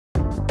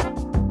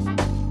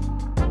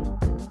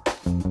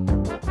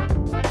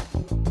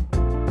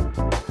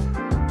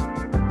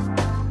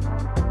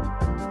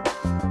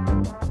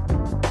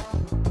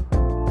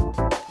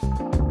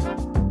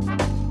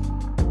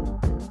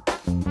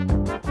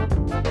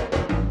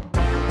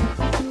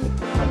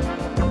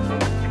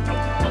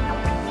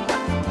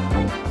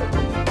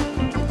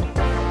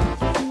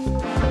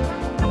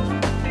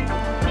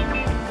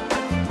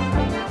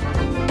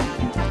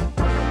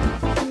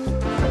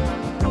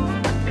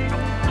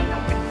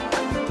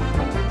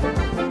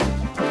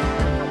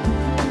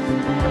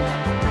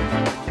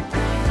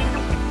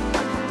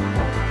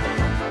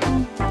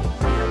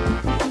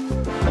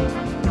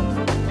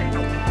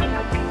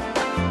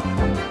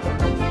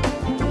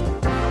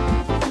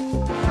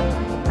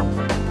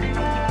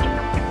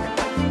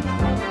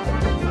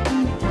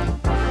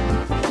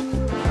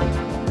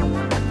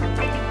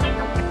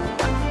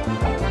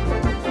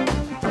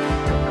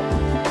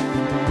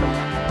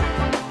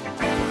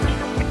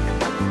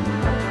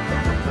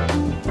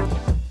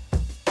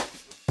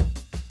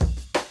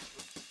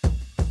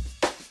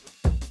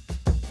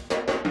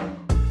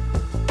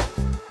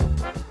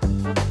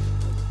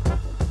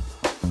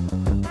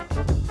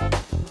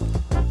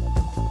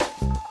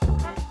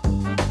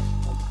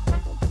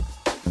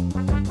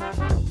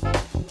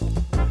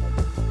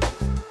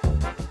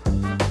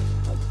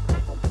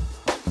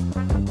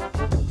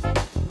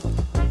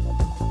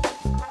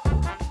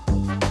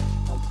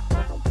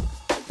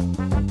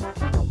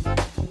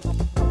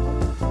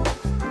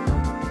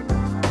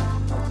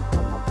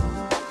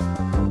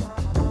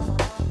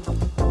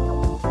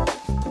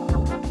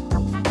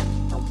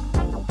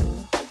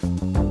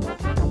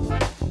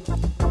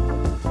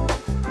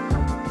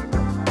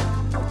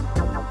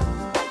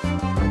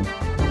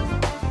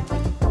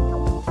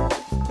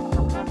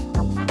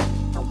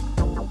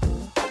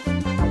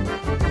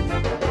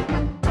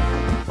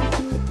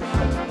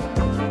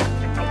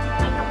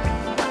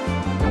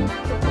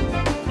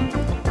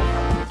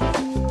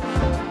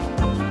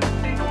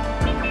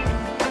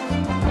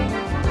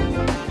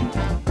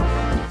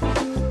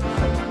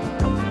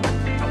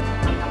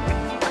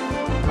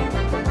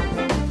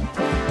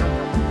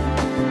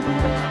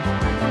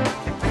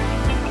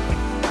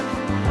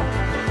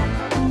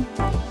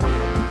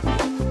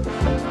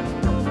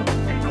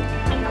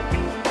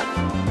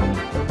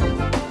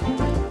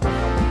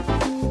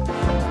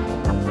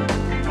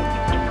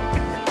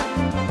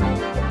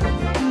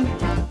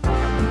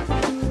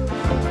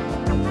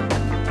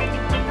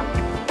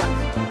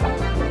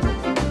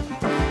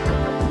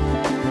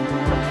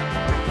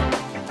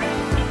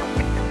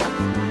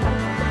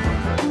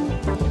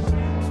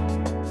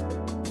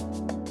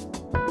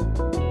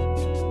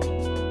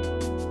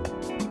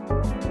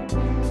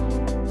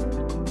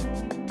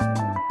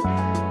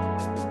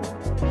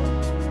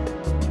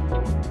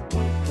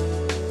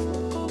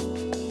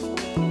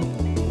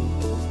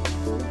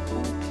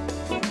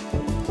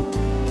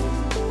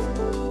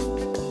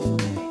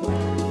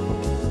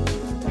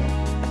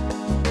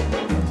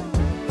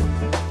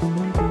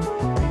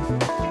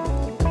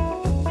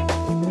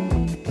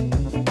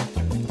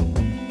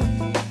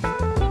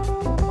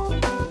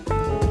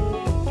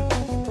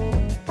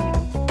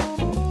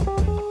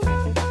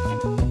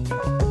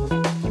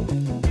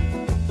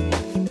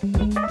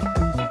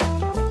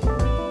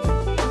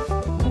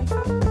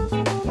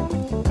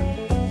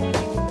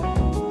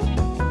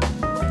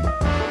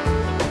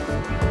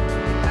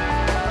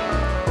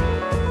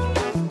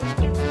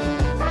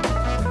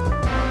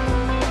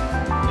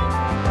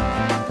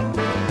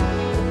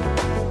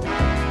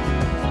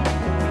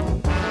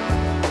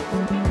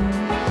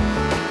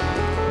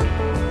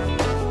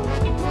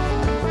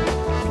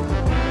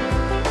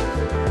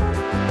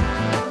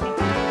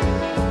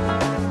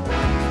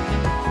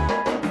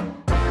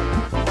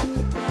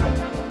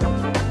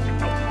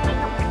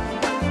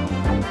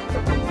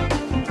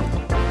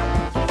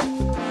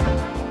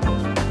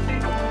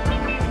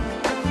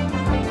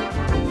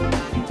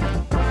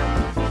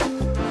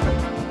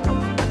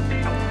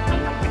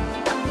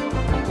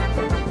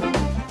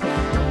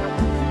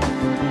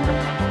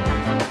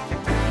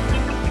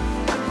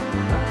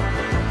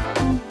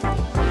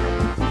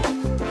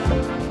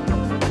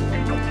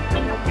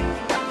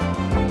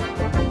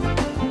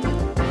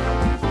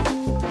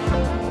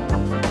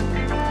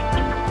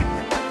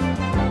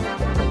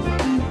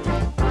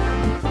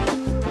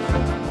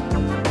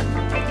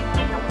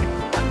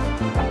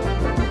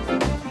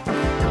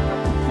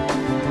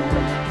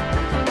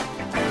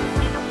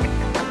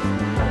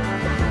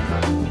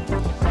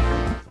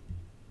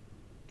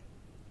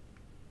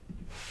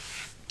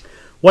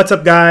What's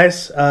up,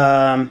 guys?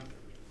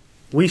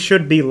 We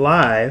should be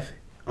live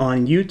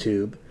on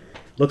YouTube.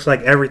 Looks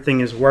like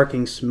everything is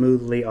working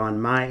smoothly on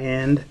my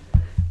end.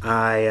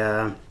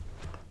 I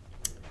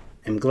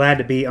am glad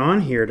to be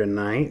on here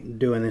tonight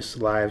doing this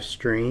live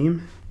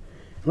stream.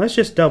 Let's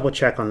just double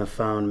check on the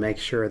phone, make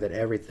sure that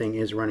everything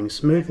is running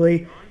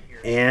smoothly.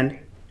 And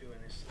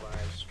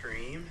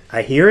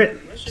I hear it,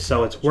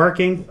 so it's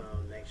working.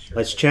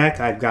 Let's check.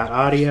 I've got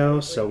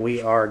audio, so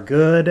we are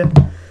good.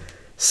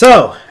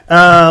 So,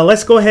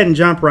 let's go ahead and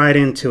jump right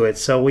into it.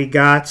 So we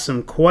got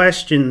some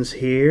questions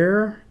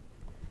here,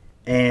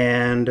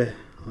 and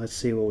let's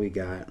see what we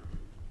got.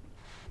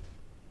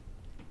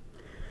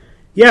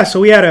 Yeah, so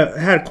we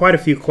had quite a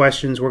few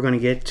questions. We're going to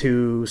get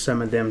to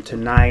some of them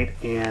tonight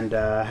and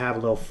have a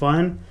little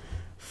fun.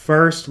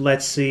 First,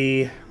 let's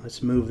see.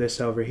 Let's move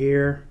this over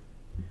here.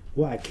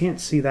 Well, I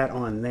can't see that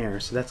on there,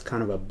 so that's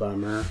kind of a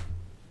bummer.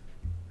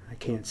 I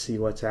can't see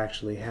what's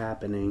actually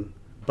happening,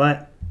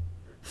 but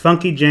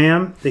Funky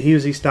Jam, the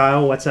Husey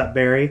style. What's up,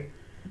 Barry?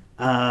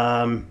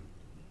 So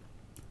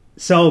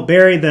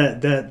Barry,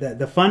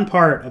 the fun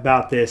part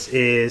about this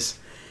is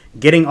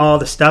getting all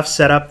the stuff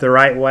set up the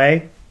right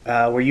way.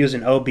 We're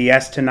using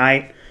OBS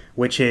tonight,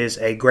 which is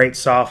a great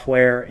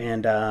software,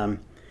 and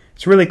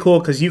it's really cool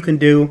because you can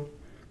do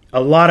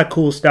a lot of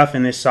cool stuff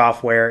in this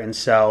software. And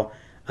so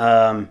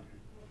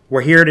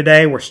we're here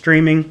today. We're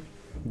streaming.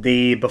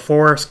 The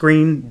before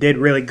screen did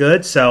really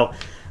good. So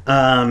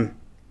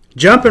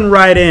jumping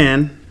right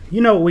in,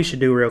 you know what we should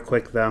do real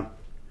quick, though?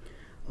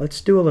 Let's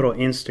do a little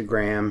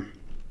Instagram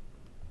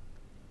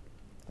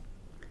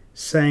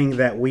saying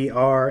that we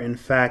are, in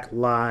fact,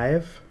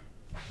 live.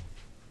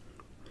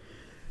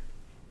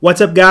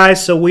 What's up,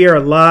 guys? So we are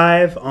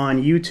live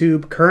on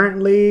YouTube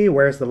currently.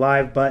 Where's the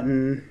live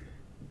button?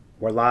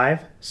 We're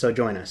live, so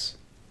join us.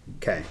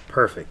 Okay,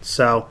 perfect.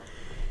 So,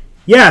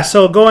 yeah,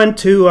 so going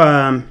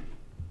to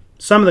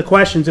some of the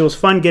questions, it was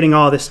fun getting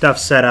all this stuff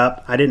set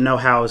up. I didn't know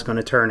how it was going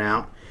to turn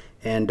out,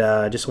 and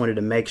just wanted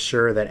to make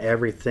sure that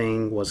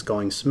everything was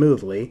going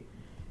smoothly.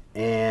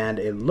 And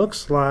it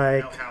looks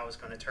like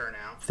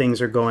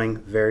things are going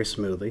very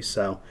smoothly.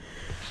 So,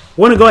 I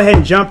want to go ahead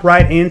and jump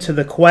right into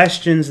the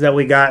questions that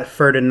we got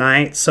for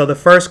tonight. So, the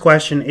first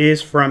question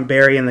is from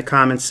Barry in the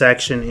comments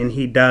section, and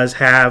he does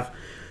have...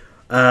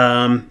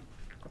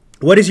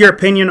 what is your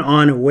opinion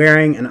on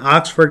wearing an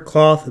Oxford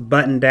cloth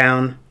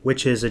button-down,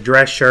 which is a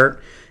dress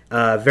shirt,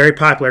 very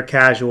popular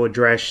casual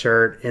dress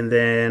shirt? And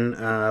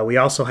then we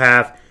also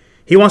have,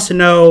 he wants to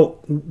know,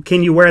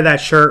 can you wear that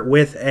shirt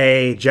with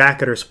a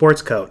jacket or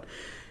sports coat,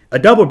 a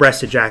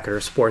double-breasted jacket or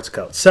sports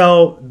coat?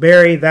 So,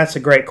 Barry, that's a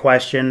great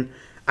question.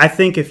 I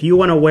think if you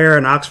want to wear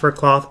an Oxford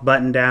cloth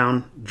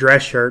button-down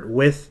dress shirt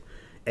with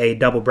a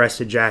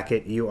double-breasted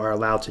jacket, you are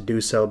allowed to do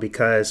so,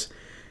 because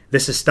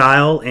this is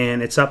style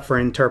and it's up for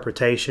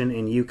interpretation,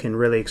 and you can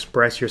really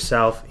express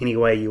yourself any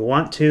way you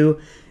want to.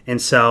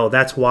 And so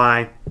that's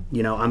why,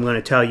 you know, I'm going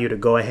to tell you to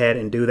go ahead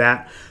and do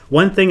that.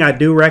 One thing I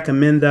do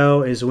recommend,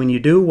 though, is when you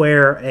do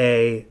wear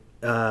a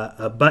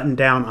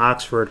button-down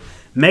Oxford,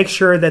 make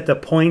sure that the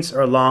points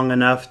are long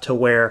enough to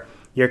where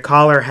your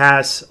collar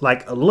has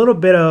like a little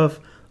bit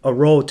of a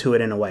roll to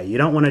it in a way. You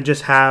don't want to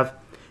just have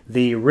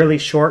the really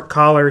short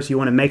collars. You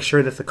want to make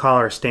sure that the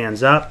collar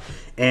stands up,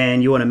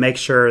 and you want to make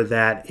sure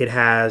that it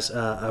has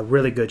a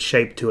really good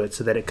shape to it,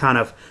 so that it kind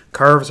of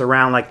curves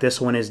around like this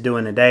one is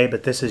doing today,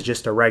 but this is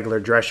just a regular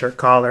dress shirt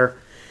collar.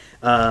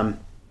 And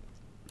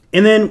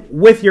then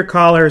with your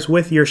collars,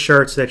 with your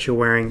shirts that you're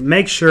wearing,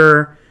 make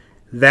sure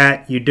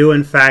that you do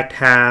in fact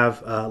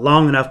have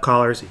long enough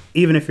collars,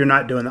 even if you're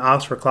not doing the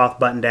Oxford cloth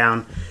button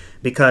down,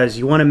 because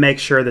you want to make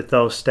sure that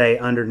those stay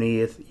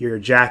underneath your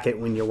jacket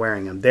when you're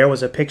wearing them. There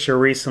was a picture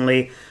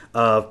recently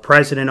of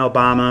President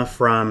Obama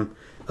from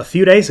a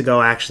few days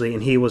ago, actually,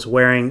 and he was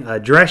wearing a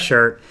dress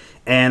shirt,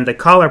 and the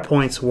collar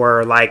points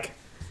were like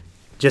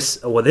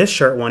just, well, this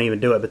shirt won't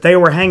even do it, but they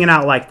were hanging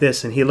out like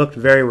this, and he looked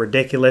very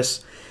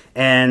ridiculous.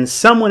 And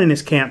someone in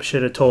his camp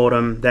should have told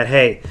him that,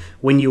 hey,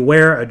 when you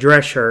wear a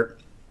dress shirt,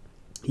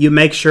 you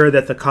make sure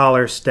that the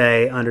collars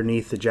stay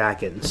underneath the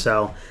jacket. And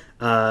so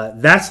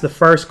that's the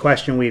first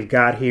question we've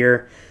got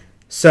here.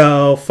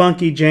 So,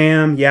 Funky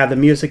Jam, yeah, the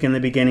music in the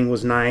beginning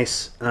was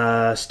nice.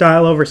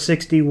 Style over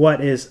 60,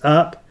 what is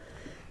up?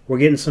 We're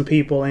getting some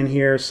people in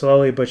here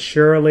slowly but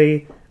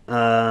surely.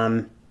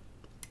 Yeah,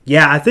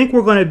 I think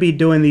we're going to be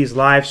doing these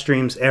live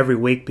streams every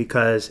week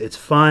because it's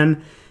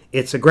fun.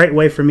 It's a great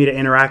way for me to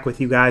interact with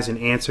you guys and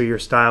answer your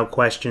style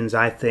questions,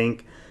 I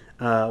think.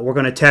 We're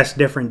going to test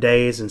different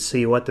days and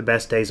see what the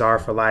best days are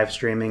for live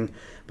streaming.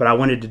 But I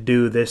wanted to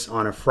do this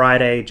on a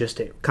Friday just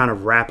to kind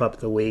of wrap up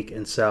the week.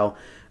 And so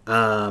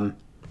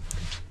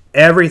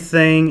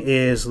everything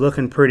is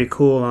looking pretty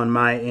cool on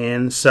my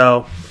end.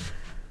 So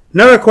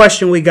another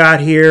question we got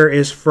here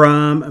is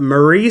from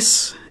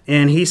Maurice.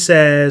 And he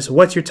says,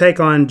 what's your take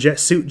on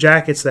suit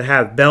jackets that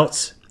have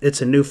belts?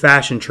 It's a new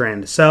fashion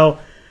trend. So,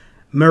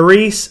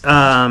 Maurice,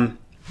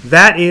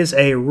 that is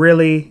a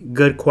really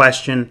good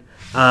question.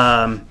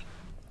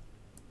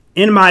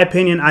 In my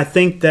opinion, I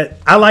think that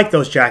I like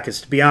those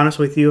jackets, to be honest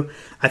with you.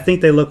 I think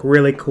they look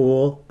really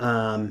cool.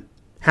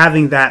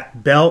 Having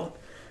that belt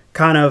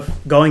kind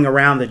of going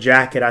around the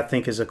jacket, I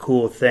think, is a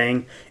cool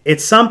thing.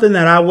 It's something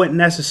that I wouldn't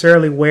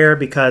necessarily wear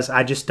because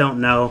I just don't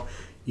know,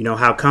 you know,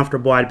 how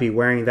comfortable I'd be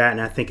wearing that,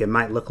 and I think it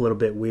might look a little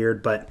bit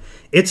weird. But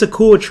it's a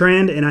cool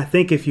trend, and I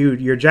think if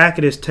your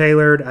jacket is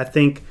tailored, I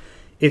think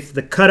if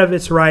the cut of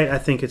it's right, I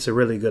think it's a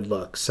really good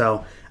look.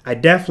 So I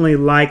definitely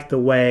like the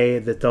way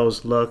that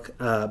those look,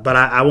 but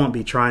I won't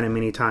be trying them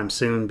anytime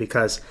soon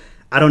because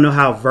I don't know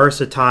how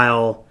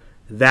versatile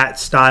that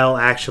style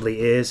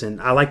actually is,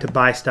 and I like to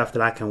buy stuff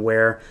that I can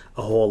wear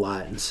a whole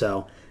lot, and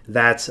so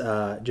that's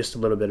just a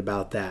little bit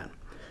about that.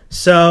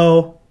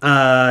 So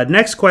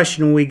next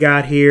question we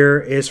got here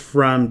is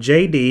from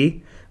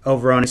JD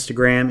over on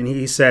Instagram, and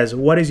he says,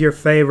 what is your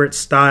favorite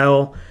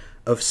style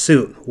of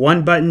suit?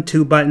 1 button,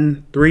 2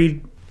 button,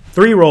 3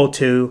 roll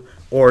 2,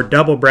 or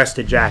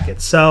double-breasted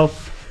jackets? So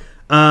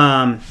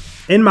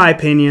in my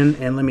opinion,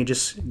 and let me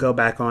just go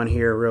back on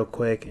here real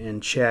quick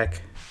and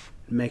check,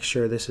 make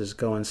sure this is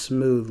going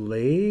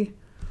smoothly.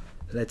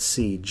 Let's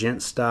see,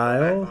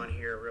 GentStyle, on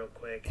here real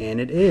quick,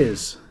 and it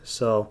is.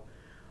 So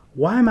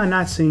why am I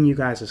not seeing you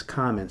guys'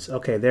 comments?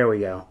 Okay, there we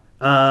go.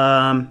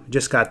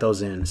 Just got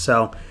those in.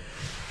 So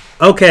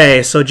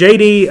okay, so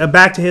JD,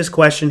 back to his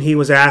question. He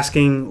was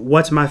asking,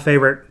 what's my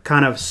favorite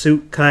kind of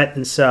suit cut?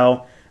 And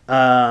so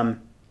going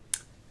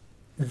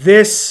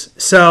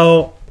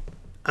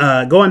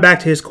back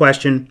to his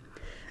question,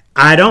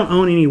 I don't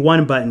own any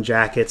 1-button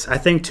jackets. I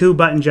think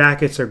 2-button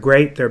jackets are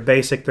great. They're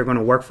basic. They're going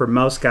to work for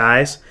most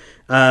guys.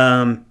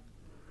 3-roll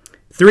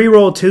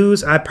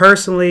 2s, I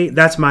personally,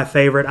 that's my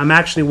favorite. I'm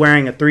actually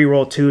wearing a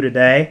 3-roll 2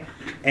 today.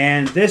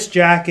 And this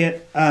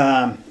jacket,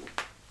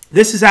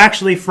 this is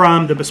actually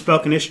from the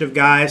Bespoke Initiative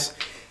guys.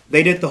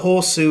 They did the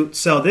whole suit.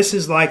 So this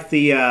is like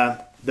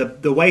the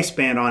the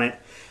waistband on it.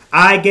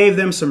 I gave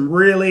them some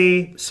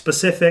really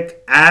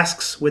specific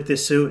asks with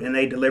this suit, and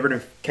they delivered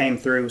and came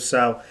through.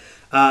 So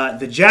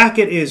the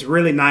jacket is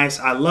really nice.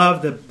 I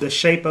love the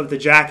shape of the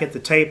jacket, the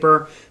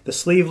taper. The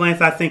sleeve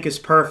length I think is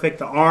perfect.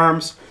 The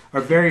arms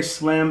are very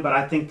slim, but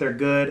I think they're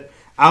good.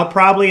 I'll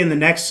probably, in the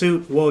next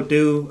suit, we'll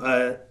do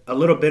a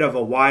little bit of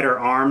a wider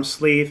arm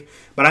sleeve,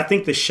 but I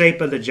think the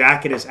shape of the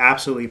jacket is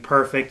absolutely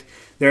perfect.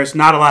 There's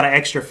not a lot of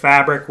extra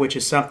fabric, which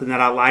is something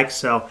that I like,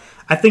 so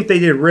I think they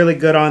did really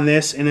good on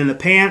this. And in the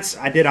pants,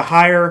 I did a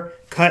higher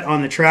cut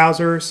on the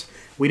trousers.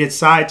 We did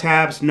side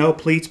tabs, no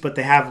pleats, but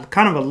they have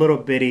kind of a little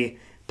bitty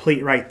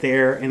pleat right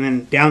there, and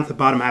then down at the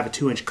bottom I have a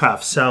 2-inch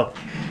cuff. So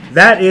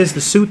that is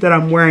the suit that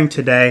I'm wearing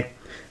today.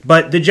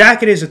 But the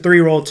jacket is a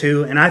 3-roll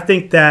 2, and I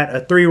think that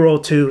a 3-roll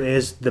 2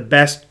 is the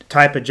best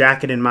type of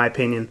jacket in my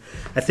opinion.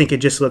 I think it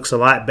just looks a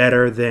lot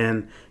better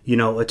than, you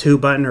know, a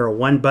 2-button or a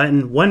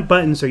 1-button.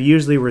 1-buttons are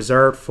usually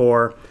reserved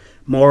for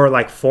more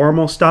like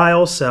formal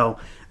styles, so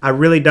I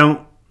really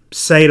don't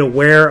say to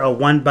wear a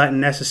 1-button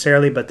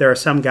necessarily, but there are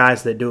some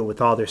guys that do it with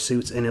all their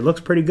suits, and it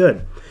looks pretty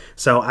good.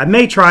 So I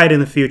may try it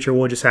in the future.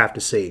 We'll just have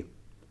to see.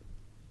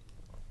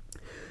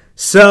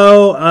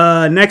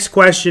 So next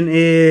question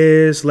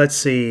is, let's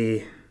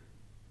see.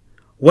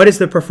 What is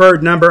the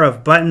preferred number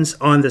of buttons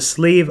on the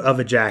sleeve of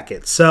a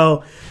jacket?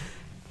 So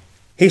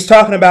he's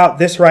talking about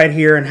this right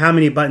here and how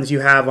many buttons you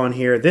have on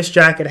here. This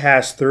jacket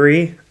has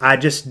 3. I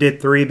just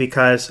did 3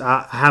 because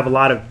I have a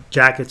lot of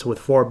jackets with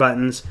 4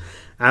 buttons.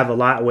 I have a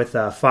lot with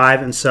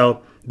 5. And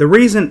so the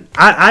reason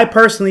I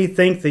personally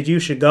think that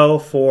you should go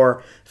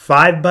for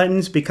 5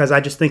 buttons because I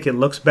just think it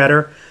looks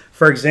better.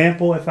 For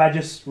example, if I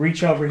just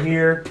reach over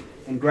here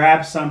and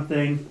grab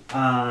something,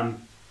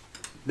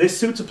 this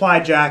Suit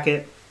Supply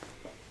jacket,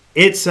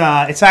 it's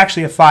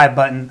actually a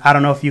 5-button. I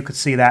don't know if you could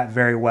see that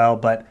very well,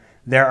 but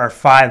there are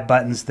 5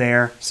 buttons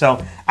there.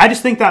 So I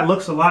just think that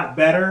looks a lot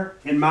better,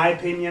 in my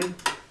opinion,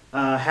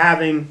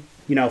 having,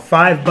 you know,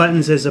 5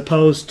 buttons as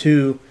opposed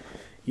to,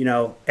 you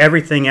know,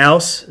 everything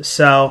else.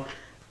 So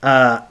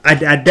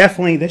I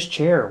definitely, this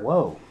chair,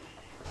 whoa,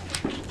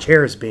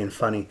 chair is being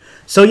funny.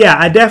 So yeah,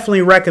 I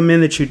definitely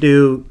recommend that you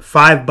do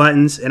 5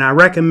 buttons, and I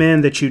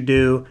recommend that you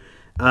do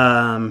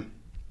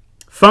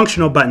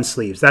functional button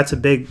sleeves. That's a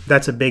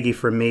biggie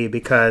for me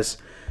because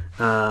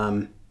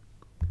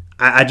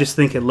I just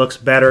think it looks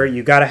better.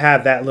 You got to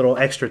have that little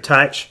extra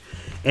touch,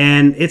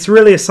 and it's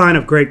really a sign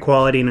of great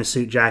quality in a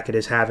suit jacket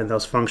is having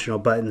those functional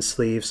button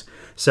sleeves.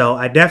 So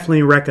I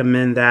definitely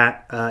recommend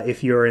that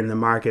if you're in the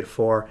market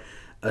for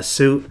a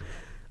suit.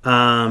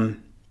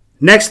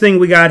 Next thing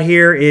we got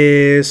here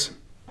is,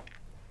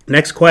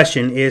 next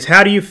question is,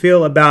 how do you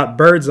feel about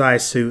bird's eye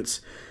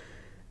suits?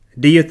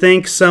 Do you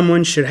think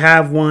someone should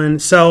have one?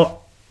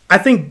 So I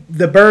think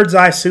the bird's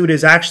eye suit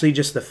is actually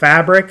just the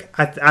fabric.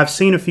 I've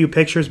seen a few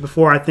pictures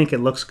before. I think it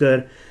looks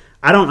good.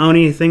 I don't own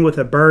anything with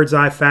a bird's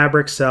eye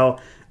fabric, so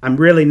I'm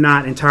really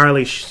not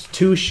entirely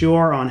too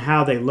sure on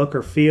how they look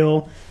or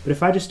feel. But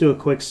if I just do a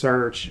quick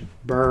search,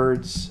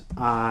 bird's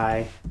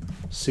eye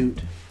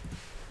suit,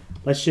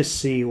 let's just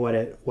see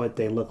what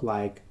they look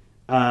like.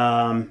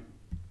 Yeah,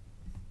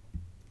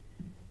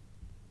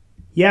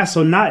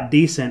 so not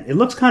decent. It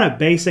looks kind of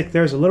basic.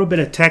 There's a little bit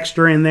of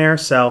texture in there,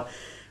 so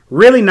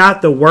really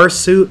not the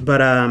worst suit, but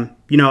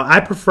you know,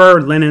 I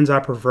prefer linens. I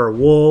prefer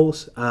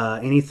wools.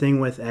 Anything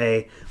with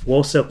a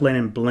wool silk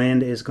linen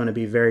blend is going to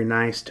be very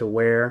nice to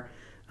wear.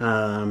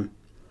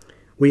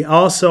 We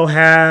also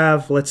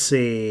have, let's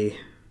see.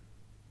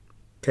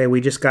 Okay,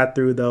 we just got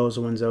through those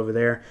ones over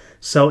there.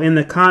 So in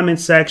the comment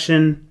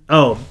section,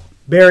 oh,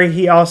 Barry,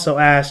 he also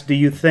asked, do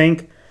you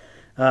think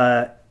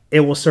it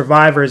will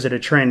survive or is it a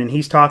trend? And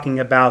he's talking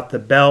about the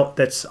belt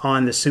that's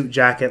on the suit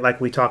jacket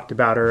like we talked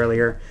about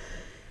earlier.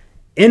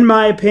 In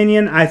my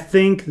opinion, I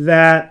think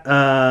that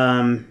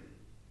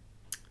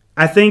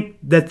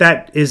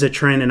that is a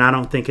trend, and I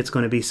don't think it's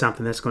going to be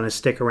something that's going to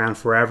stick around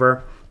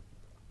forever.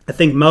 I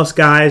think most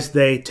guys,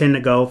 they tend to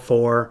go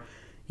for,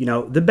 you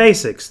know, the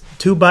basics.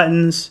 2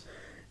 buttons,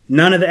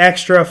 none of the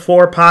extra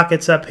 4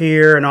 pockets up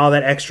here and all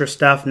that extra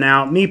stuff.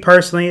 Now, me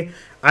personally,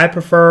 I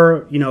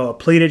prefer, you know, a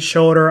pleated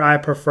shoulder. I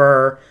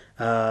prefer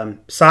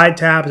side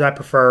tabs. I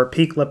prefer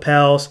peak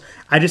lapels.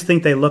 I just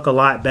think they look a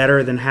lot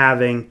better than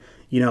having,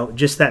 you know,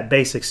 just that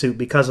basic suit,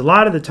 because a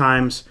lot of the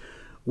times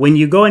when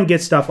you go and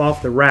get stuff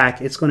off the rack,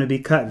 it's going to be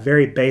cut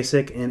very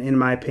basic, and in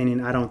my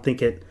opinion, I don't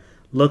think it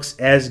looks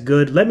as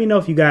good. Let me know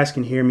if you guys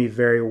can hear me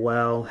very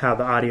well, how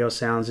the audio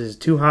sounds. Is it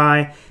too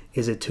high?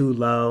 Is it too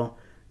low?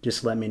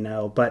 Just let me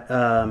know. But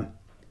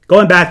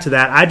going back to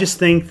that, I just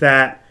think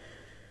that,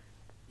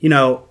 you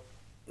know,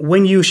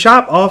 when you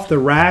shop off the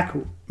rack,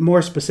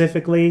 more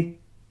specifically,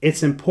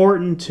 it's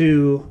important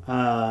to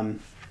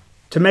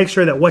make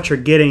sure that what you're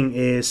getting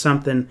is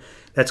something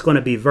that's going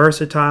to be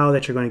versatile,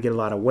 that you're going to get a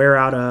lot of wear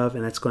out of,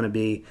 and that's going to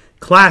be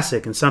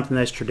classic and something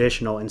that's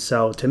traditional. And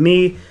so to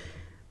me,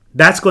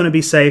 that's going to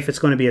be safe. It's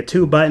going to be a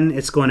 2-button.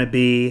 It's going to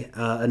be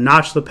a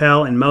notch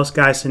lapel in most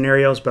guys'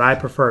 scenarios, but I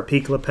prefer a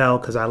peak lapel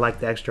because I like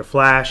the extra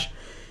flash.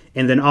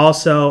 And then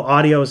also,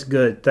 audio is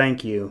good.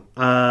 Thank you.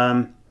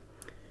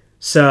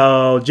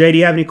 So, Jay, do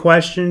you have any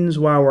questions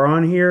while we're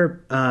on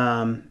here?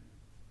 But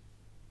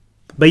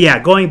yeah,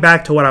 going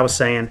back to what I was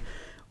saying,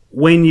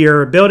 when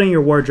you're building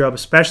your wardrobe,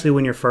 especially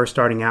when you're first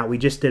starting out, we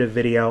just did a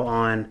video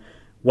on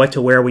what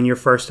to wear when you're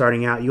first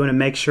starting out. You want to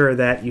make sure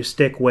that you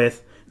stick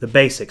with the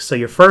basics. So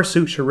your first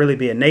suit should really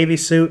be a navy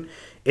suit.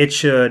 It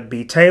should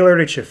be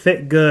tailored. It should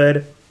fit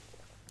good.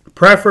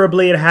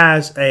 Preferably it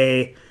has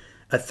a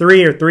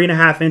 3 or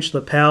 3.5 inch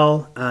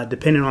lapel,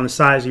 depending on the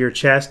size of your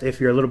chest. If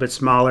you're a little bit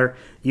smaller,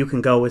 you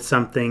can go with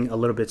something a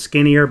little bit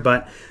skinnier.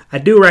 But I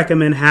do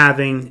recommend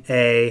having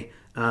a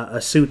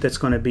suit that's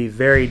going to be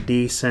very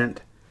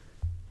decent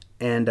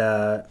and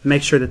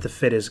make sure that the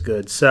fit is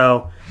good.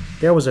 So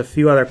there was a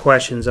few other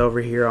questions over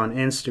here on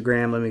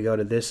Instagram. Let me go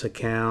to this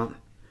account.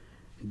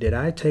 Did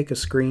I take a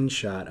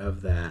screenshot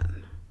of that?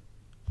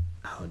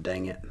 Oh,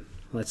 dang it.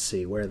 Let's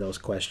see. Where are those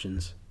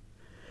questions?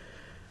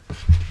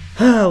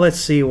 Let's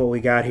see what we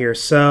got here.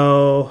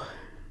 So,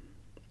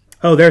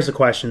 oh, there's a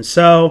question.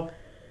 So,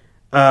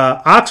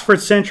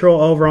 Oxford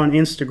Central over on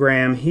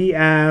Instagram, he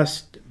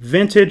asked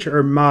vintage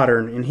or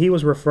modern, and he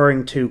was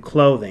referring to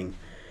clothing.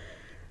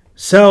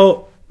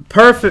 So,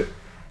 perfect,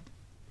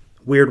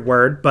 weird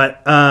word,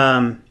 but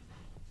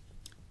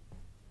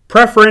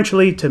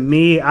preferentially to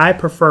me, I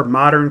prefer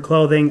modern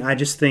clothing. I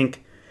just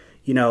think,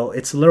 you know,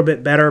 it's a little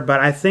bit better, but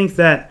I think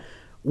that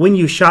when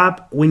you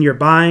shop, when you're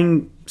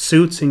buying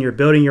suits and you're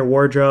building your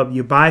wardrobe,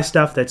 you buy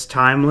stuff that's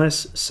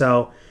timeless.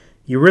 So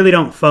you really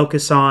don't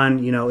focus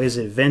on, you know, is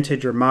it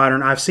vintage or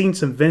modern? I've seen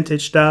some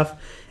vintage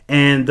stuff,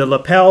 and the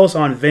lapels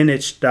on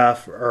vintage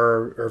stuff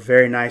are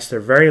very nice. They're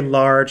very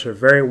large, they're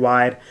very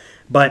wide,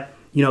 but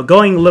you know,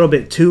 going a little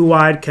bit too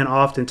wide can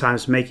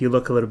oftentimes make you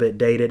look a little bit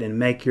dated and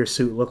make your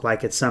suit look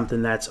like it's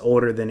something that's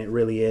older than it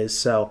really is.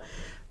 So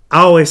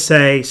I always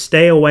say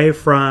stay away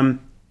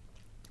from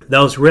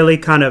those really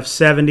kind of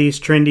 70s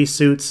trendy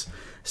suits.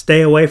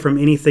 Stay away from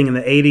anything in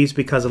the 80s,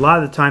 because a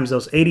lot of the times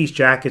those 80s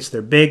jackets,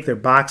 they're big, they're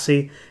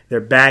boxy, they're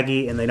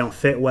baggy, and they don't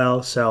fit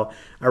well. So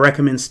I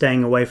recommend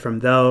staying away from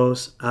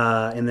those.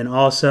 And then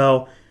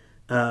also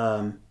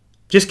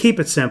just keep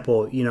it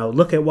simple. You know,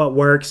 look at what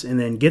works and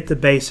then get the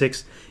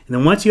basics. And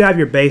then once you have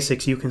your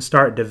basics, you can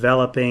start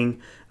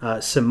developing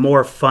some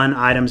more fun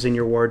items in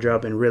your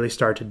wardrobe and really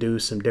start to do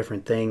some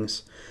different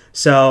things.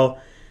 So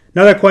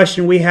another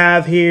question we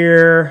have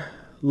here,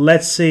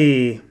 let's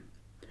see.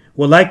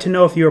 Would like to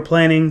know if you are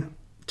planning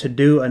to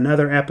do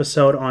another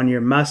episode on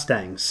your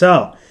Mustang.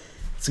 So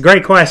it's a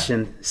great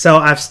question. So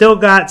I've still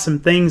got some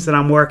things that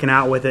I'm working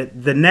out with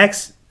it. The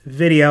next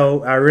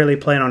video, I really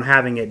plan on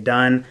having it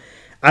done.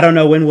 I don't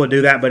know when we'll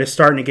do that, but it's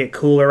starting to get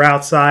cooler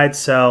outside,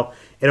 so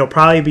it'll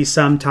probably be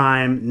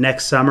sometime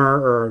next summer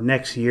or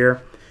next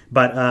year.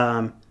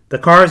 But the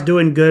car is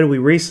doing good. We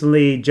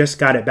recently just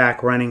got it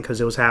back running because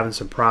it was having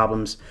some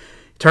problems.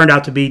 It turned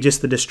out to be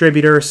just the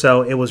distributor,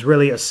 so it was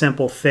really a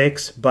simple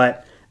fix.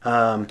 But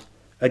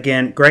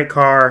again, great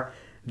car.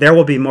 There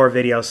will be more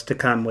videos to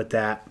come with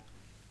that.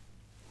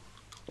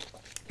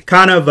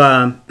 Kind of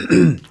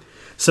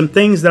some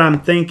things that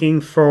I'm thinking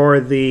for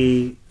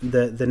the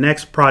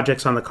next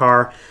projects on the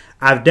car.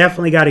 I've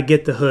definitely got to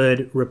get the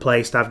hood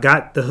replaced. I've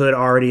got the hood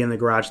already in the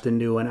garage, the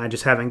new one. I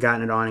just haven't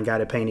gotten it on and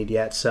got it painted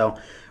yet. So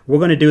we're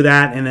going to do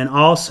that. And then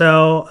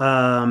also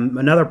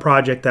another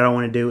project that I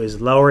want to do is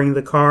lowering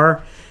the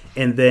car.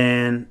 And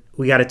then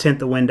we got to tint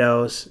the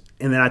windows.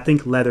 And then I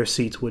think leather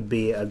seats would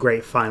be a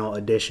great final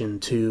addition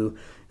to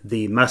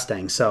the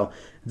Mustang. So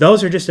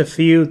those are just a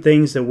few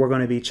things that we're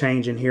going to be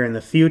changing here in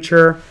the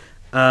future.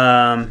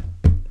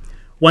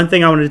 One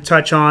thing I wanted to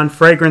touch on,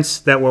 fragrance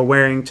that we're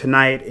wearing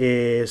tonight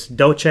is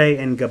Dolce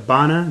 &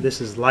 Gabbana. This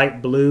is light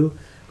blue.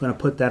 I'm going to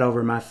put that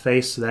over my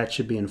face so that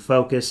should be in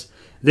focus.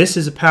 This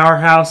is a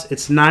powerhouse.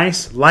 It's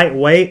nice,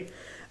 lightweight.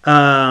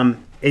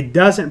 It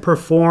doesn't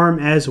perform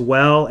as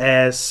well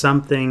as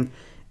something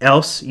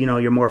else, you know,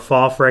 your more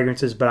fall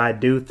fragrances, but I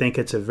do think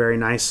it's a very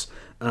nice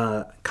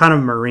kind of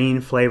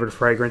marine flavored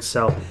fragrance.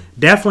 So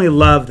definitely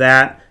love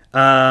that.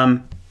 I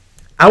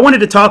wanted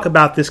to talk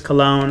about this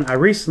cologne. I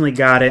recently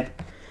got it.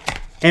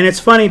 And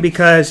it's funny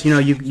because, you know,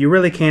 you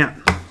really can't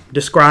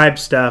describe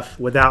stuff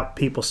without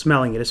people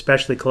smelling it,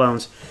 especially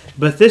colognes.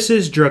 But this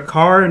is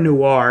Drakkar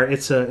Noir.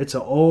 It's an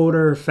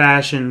older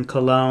fashioned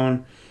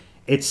cologne.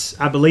 It's,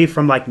 I believe,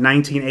 from like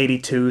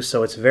 1982,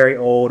 so it's very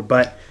old.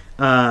 But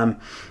I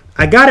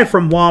got it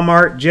from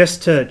Walmart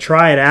just to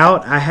try it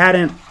out. I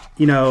hadn't,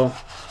 you know,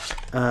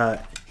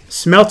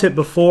 smelt it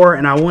before,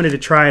 and I wanted to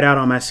try it out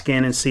on my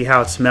skin and see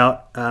how it smelled.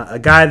 A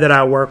guy that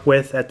I work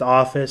with at the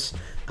office,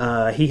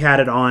 he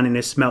had it on and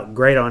it smelled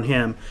great on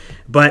him,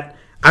 but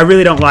I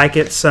really don't like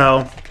it.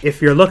 So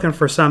if you're looking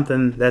for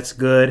something that's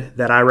good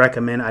that I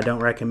recommend, I don't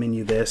recommend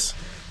you this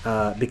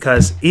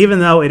because even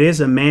though it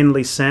is a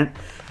manly scent,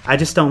 I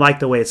just don't like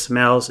the way it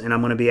smells, and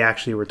I'm going to be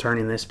actually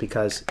returning this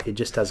because it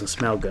just doesn't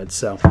smell good.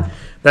 So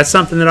that's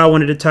something that I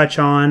wanted to touch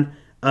on.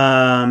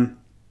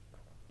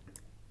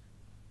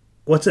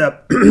 What's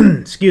up?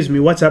 Excuse me.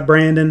 What's up,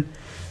 Brandon?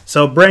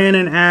 So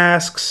Brandon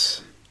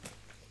asks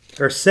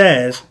or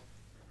says,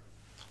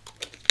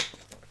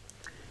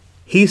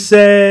 he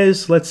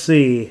says, let's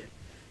see,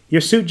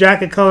 Your suit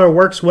jacket color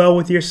works well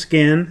with your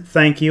skin.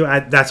 Thank you.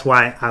 That's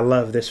why I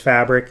love this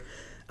fabric.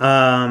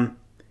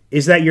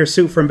 Is that your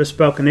suit from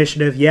Bespoke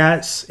Initiative?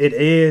 Yes, it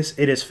is.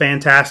 It is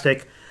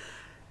fantastic.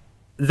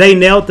 They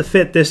nailed the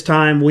fit this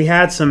time. We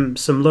had some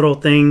little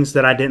things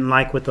that I didn't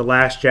like with the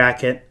last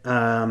jacket,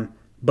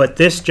 but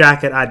this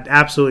jacket I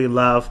absolutely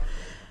love.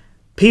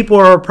 People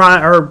are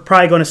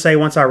probably going to say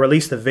once I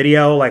release the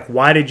video, like,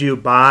 why did you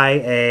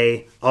buy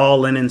a all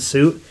linen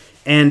suit?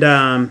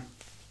 And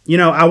you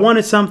know, I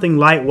wanted something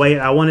lightweight.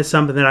 I wanted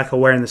something that I could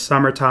wear in the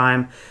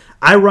summertime.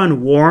 I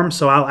run warm,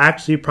 so I'll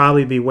actually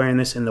probably be wearing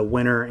this in the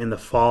winter, in the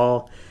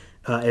fall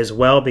as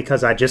well,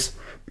 because I just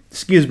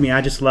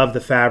love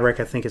the fabric.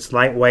 I think it's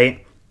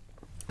lightweight.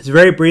 It's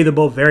very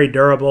breathable, very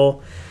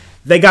durable.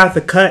 They got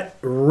the cut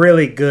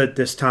really good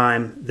this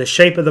time. The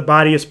shape of the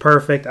body is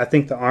perfect. I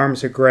think the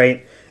arms are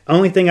great.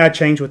 Only thing I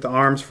changed with the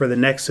arms for the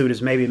next suit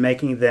is maybe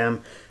making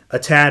them a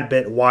tad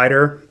bit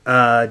wider.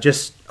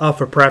 Just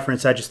off of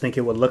preference, I just think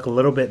it would look a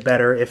little bit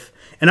better if.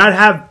 And I'd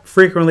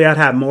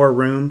have more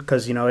room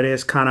because, you know, it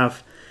is kind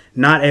of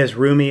not as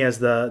roomy as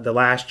the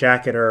last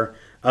jacket or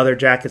other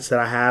jackets that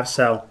I have.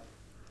 So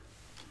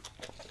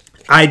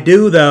I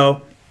do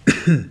though.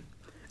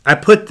 I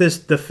put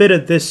the fit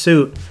of this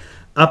suit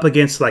up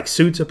against like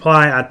Suit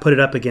Supply. I'd put it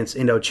up against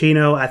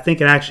Indochino. I think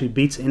it actually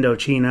beats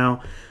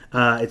Indochino.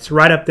 It's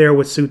right up there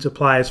with Suit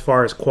Supply as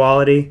far as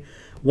quality.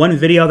 One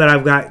video that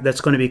I've got that's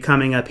going to be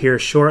coming up here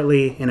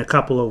shortly in a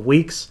couple of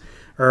weeks,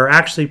 or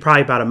actually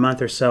probably about a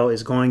month or so,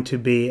 is going to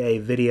be a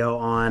video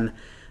on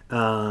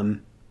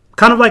kind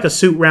of like a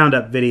suit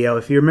roundup video.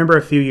 If you remember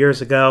a few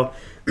years ago,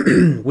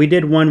 we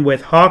did one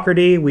with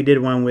Hawkerty. We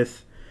did one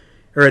with,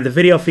 or the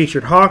video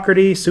featured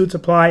Hawkerty, Suit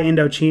Supply,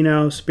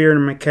 Indochino, Spear &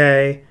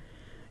 McKay,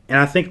 and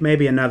I think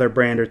maybe another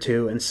brand or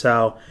two. And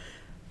so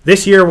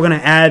this year we're going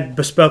to add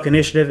Bespoke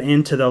Initiative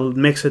into the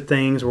mix of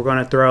things. We're going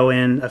to throw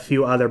in a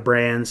few other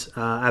brands.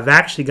 I've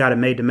actually got a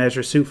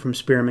made-to-measure suit from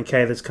Spear &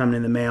 McKay that's coming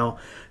in the mail.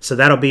 So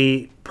that'll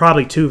be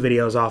probably 2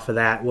 videos off of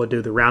that. We'll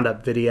do the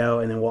roundup video,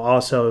 and then we'll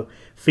also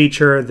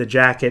feature the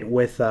jacket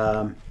with,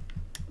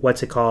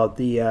 what's it called?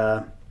 We've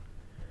got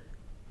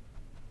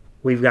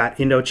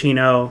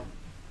Indochino,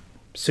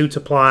 Suit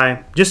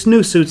Supply, just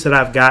new suits that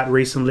I've got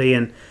recently,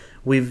 and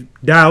we've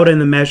dialed in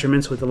the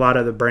measurements with a lot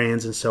of the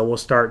brands, and so we'll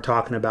start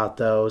talking about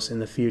those in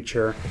the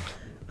future.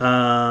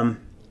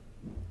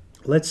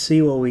 Let's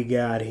see what we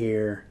got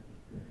here.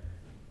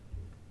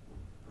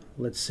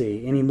 Let's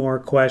see. Any more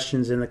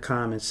questions in the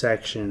comment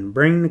section?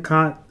 Bring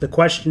the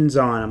questions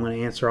on. I'm going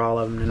to answer all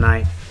of them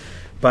tonight.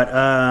 But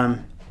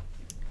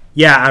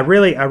yeah, I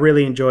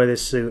really enjoy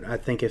this suit. I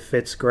think it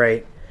fits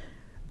great.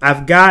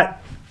 I've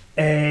got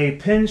a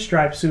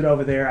pinstripe suit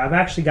over there. I've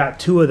actually got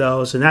 2 of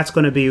those, and that's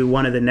going to be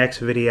one of the next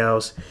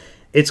videos.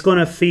 It's going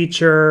to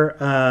feature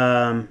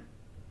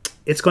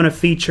it's going to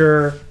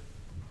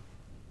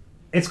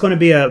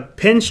be a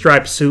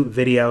pinstripe suit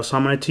video, so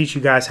I'm going to teach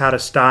you guys how to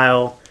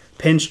style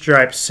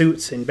pinstripe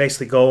suits and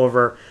basically go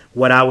over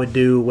what I would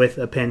do with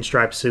a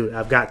pinstripe suit.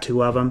 I've got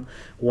 2 of them.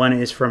 One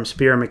is from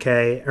Spear &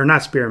 McKay, or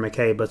not Spear &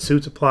 McKay, but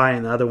Suit Supply,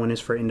 and the other one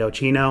is for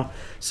Indochino.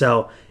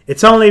 So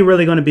it's only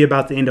really going to be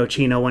about the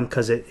Indochino one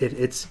because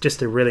it's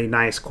just a really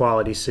nice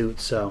quality suit.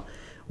 So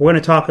we're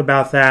going to talk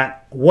about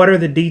that. What are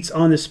the deets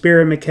on the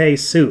Spear & McKay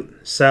suit?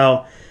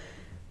 So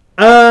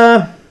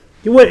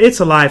it's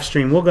a live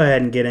stream. We'll go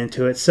ahead and get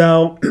into it.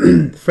 So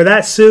for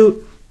that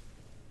suit,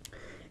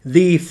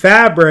 the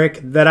fabric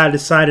that I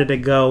decided to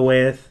go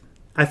with,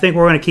 I think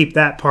we're going to keep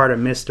that part a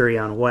mystery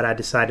on what I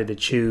decided to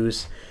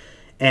choose.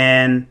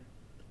 And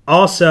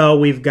also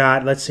we've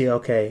got, let's see,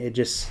 okay,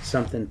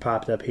 something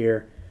popped up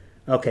here.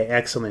 Okay,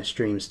 excellent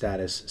stream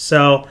status.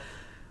 So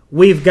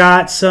we've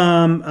got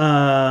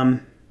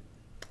some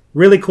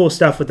really cool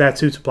stuff with that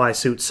Suit Supply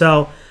suit.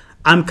 So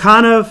I'm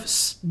kind of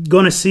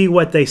going to see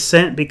what they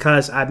sent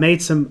because I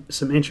made some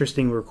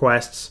interesting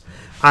requests.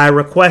 I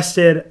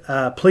requested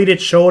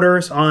pleated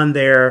shoulders on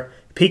their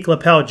peak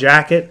lapel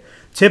jacket.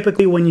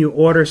 Typically when you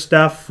order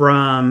stuff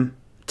from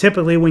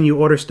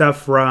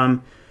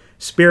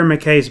Spear &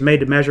 McKay's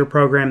made-to-measure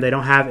program, they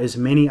don't have as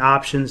many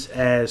options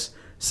as,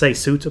 say,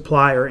 Suit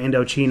Supply or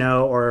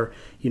Indochino or,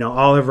 you know,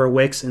 Oliver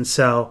Wicks. And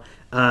so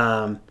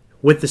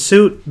with the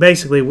suit,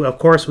 basically, of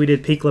course, we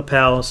did peak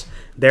lapels.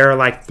 They're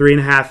like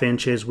 3.5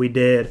 inches. We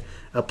did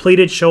a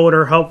pleated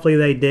shoulder.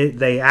 Hopefully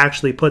they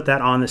actually put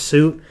that on the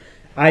suit.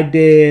 I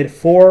did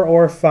 4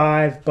 or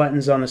 5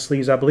 buttons on the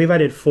sleeves. I believe I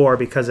did 4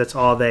 because that's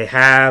all they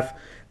have.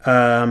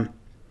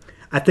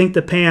 I think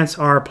the pants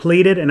are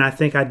pleated, and I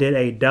think I did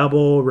a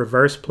double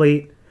reverse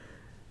pleat.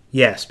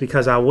 Yes,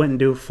 because I wouldn't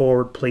do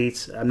forward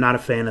pleats. I'm not a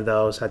fan of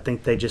those. I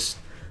think they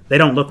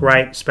don't look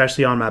right,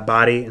 especially on my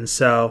body. And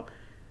so,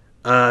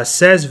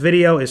 says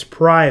video is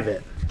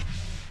private.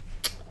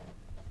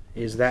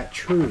 Is that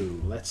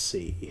true? Let's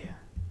see.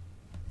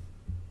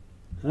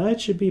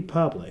 It should be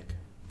public.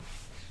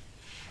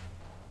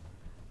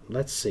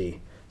 Let's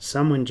see.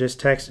 Someone just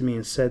texted me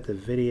and said the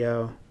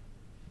video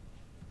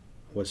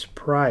was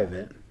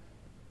private.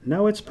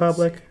 No, it's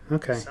public.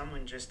 Okay.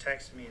 Someone just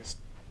texted me and...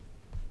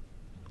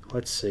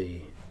 Let's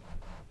see.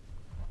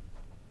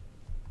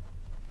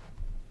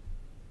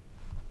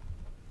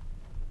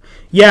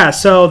 Yeah,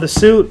 so the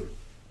suit,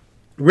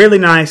 really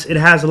nice. It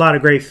has a lot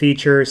of great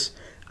features.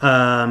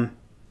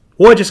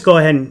 We'll just go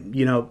ahead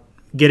and,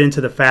 get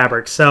into the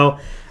fabric. So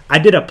I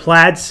did a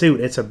plaid suit.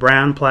 It's a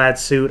brown plaid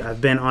suit.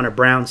 I've been on a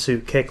brown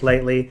suit kick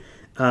lately.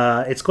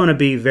 It's going to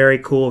be very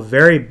cool,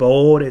 very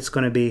bold. It's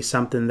going to be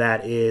something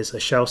that is a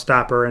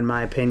showstopper in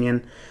my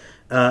opinion.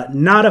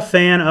 Not a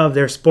fan of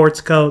their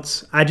sports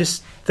coats. I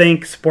just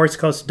think sports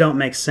coats don't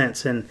make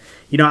sense. And,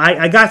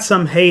 I got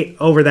some hate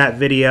over that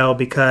video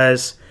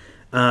because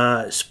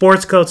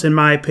sports coats, in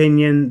my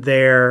opinion,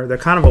 they're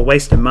kind of a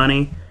waste of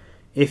money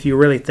if you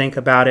really think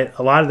about it.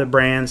 A lot of the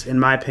brands, in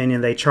my opinion,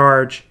 they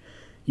charge,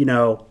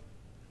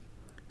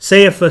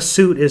 say if a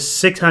suit is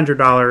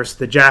 $600,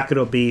 the jacket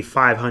will be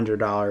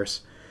 $500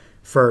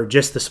 for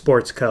just the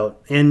sports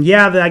coat. And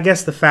yeah, I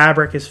guess the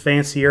fabric is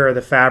fancier or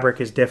the fabric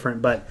is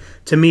different, but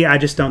to me, I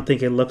just don't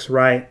think it looks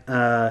right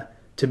to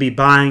be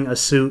buying a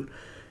suit,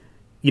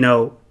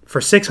 for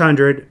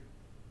 $600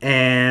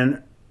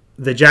 and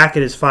the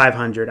jacket is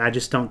 $500. I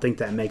just don't think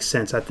that makes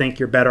sense. I think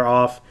you're better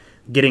off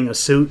getting a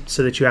suit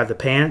so that you have the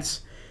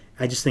pants.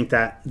 I just think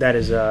that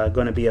is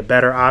going to be a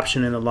better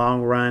option in the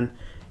long run.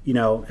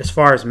 As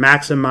far as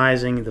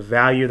maximizing the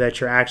value that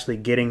you're actually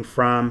getting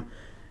from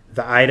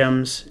the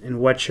items and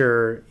what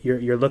you're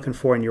looking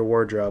for in your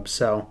wardrobe.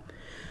 So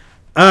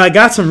I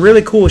got some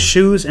really cool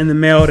shoes in the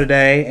mail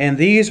today, and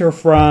these are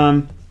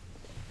from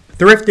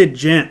Thrifted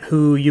Gent,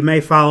 who you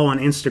may follow on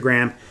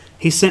Instagram.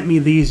 He sent me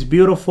these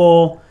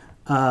beautiful,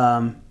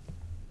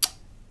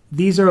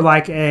 these are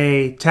like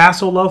a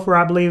tassel loafer,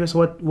 I believe is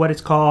what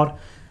it's called.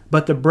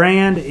 But the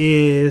brand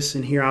is,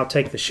 and here I'll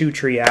take the shoe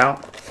tree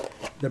out.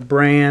 The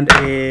brand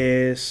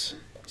is,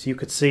 as you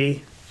could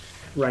see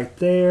right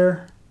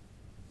there,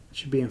 it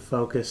should be in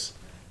focus.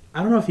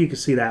 I don't know if you can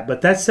see that,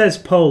 but that says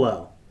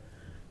Polo.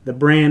 The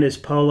brand is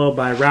Polo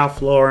by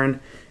Ralph Lauren.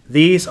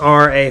 These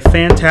are a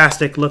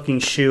fantastic looking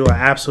shoe. I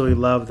absolutely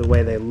love the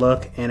way they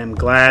look, and I'm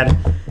glad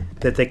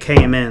that they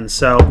came in.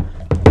 So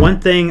one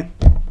thing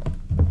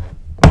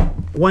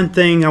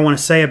I want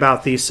to say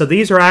about these, so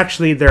these are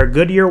actually, they're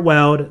Goodyear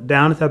weld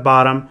down at the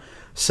bottom.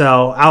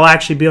 So I'll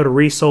actually be able to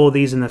resole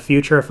these in the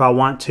future if I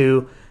want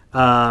to.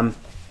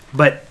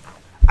 But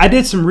I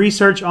did some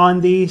research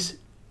on these,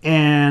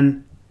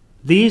 and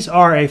these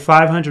are a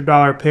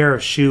 $500 pair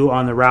of shoe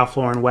on the Ralph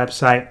Lauren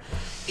website.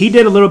 He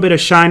did a little bit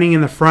of shining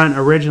in the front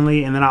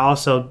originally, and then I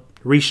also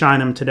reshined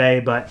them today.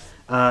 But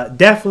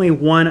definitely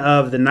one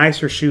of the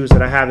nicer shoes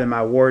that I have in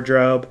my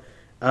wardrobe.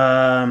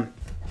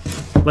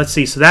 Let's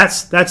see. So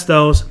that's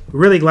those.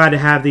 Really glad to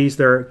have these.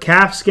 They're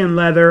calfskin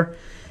leather.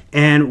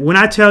 And when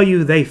I tell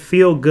you they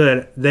feel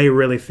good, they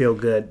really feel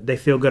good. They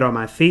feel good on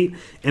my feet.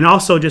 And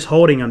also just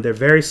holding them, they're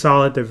very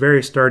solid. They're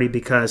very sturdy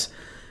because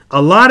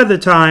a lot of the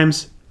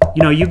times,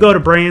 you go to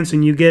brands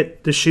and you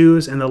get the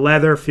shoes and the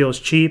leather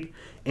feels cheap.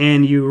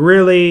 And you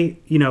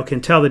really,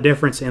 can tell the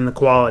difference in the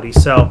quality.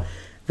 So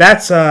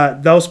that's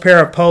those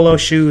pair of Polo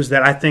shoes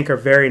that I think are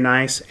very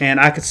nice. And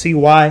I could see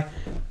why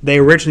they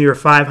originally were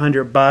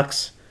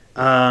 $500.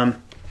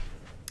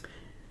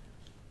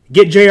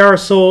 Get JR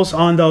soles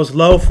on those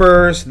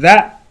loafers.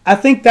 I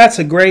think that's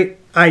a great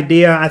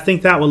idea. I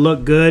think that will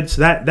look good. So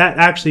that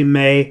actually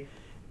may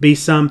be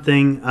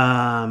something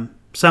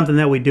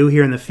that we do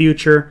here in the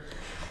future.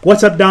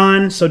 What's up,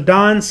 Don? So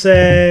Don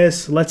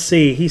says, let's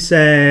see. He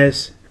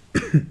says,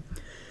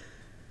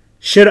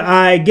 should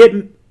I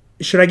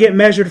get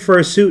measured for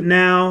a suit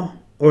now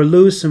or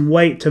lose some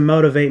weight to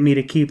motivate me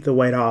to keep the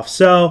weight off?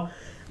 So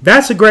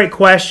that's a great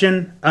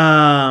question.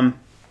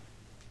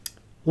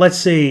 Let's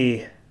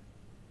see.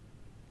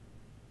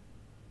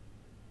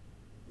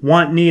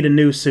 Need a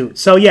new suit.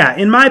 So yeah,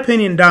 in my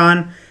opinion,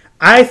 Don,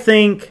 I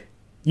think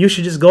you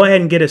should just go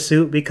ahead and get a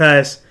suit,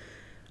 because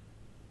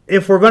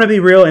if we're going to be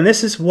real, and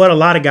this is what a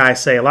lot of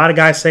guys say. A lot of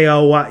guys say,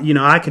 "Oh,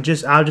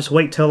 I'll just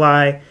wait till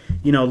I,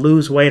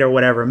 lose weight or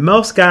whatever."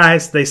 Most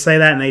guys, they say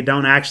that and they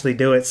don't actually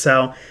do it.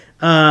 So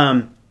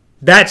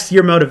that's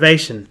your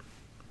motivation,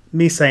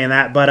 me saying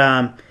that.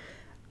 But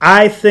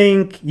I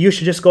think you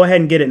should just go ahead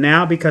and get it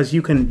now, because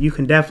you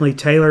can definitely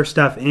tailor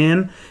stuff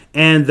in,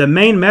 and the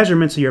main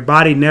measurements of your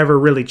body never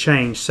really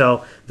change.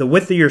 So the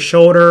width of your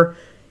shoulder,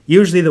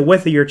 usually the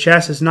width of your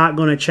chest is not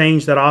going to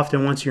change that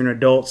often once you're an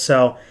adult.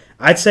 So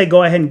I'd say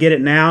go ahead and get it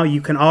now. You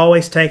can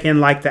always take in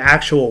like the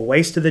actual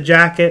waist of the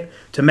jacket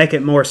to make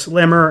it more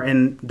slimmer,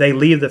 and they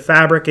leave the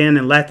fabric in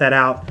and let that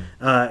out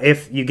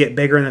if you get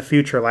bigger in the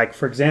future. Like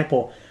for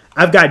example,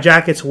 I've got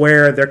jackets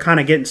where they're kind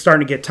of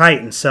starting to get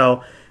tight, and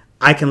so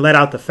I can let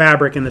out the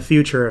fabric in the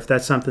future if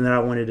that's something that I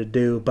wanted to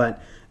do.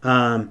 But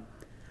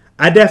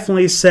I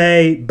definitely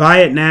say buy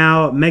it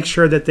now. Make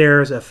sure that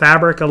there's a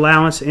fabric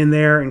allowance in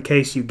there in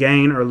case you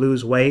gain or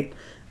lose weight.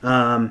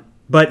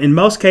 But in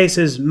most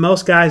cases,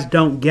 most guys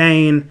don't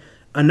gain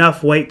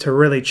enough weight to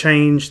really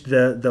change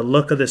the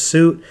look of the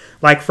suit.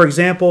 Like for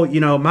example,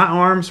 my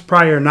arms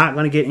probably are not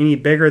going to get any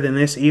bigger than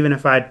this even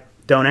if I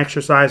don't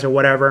exercise or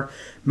whatever.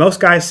 Most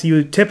guys,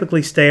 you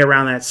typically stay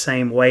around that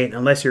same weight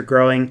unless you're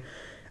growing.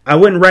 I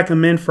wouldn't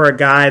recommend for a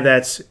guy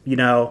that's,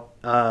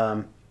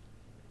 I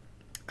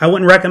I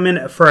wouldn't recommend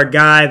it for a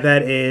guy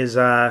that is,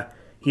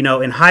 you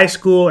know, in high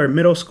school or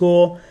middle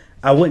school.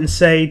 I wouldn't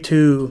say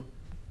to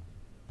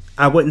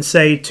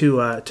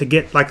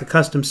get like a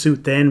custom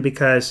suit then,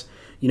 because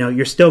you know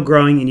you're still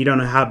growing and you don't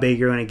know how big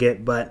you're going to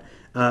get. But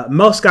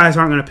most guys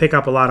aren't going to pick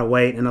up a lot of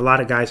weight, and a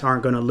lot of guys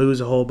aren't going to lose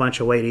a whole bunch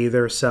of weight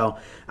either. So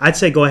I'd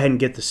say go ahead and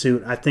get the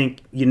suit. I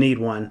think you need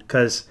one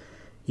because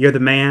you're the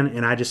man,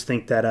 and I just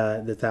think that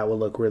that will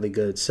look really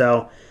good.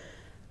 So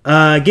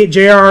get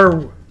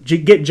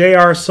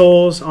JR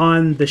soles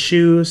on the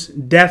shoes,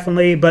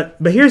 definitely. But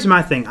here's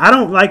my thing: I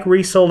don't like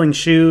resoling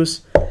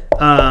shoes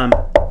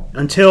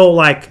until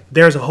like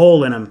there's a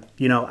hole in them.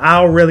 You know,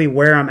 I'll really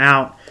wear them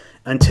out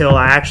until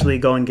I actually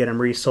go and get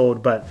them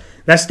resoled. But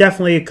that's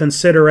definitely a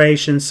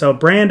consideration. So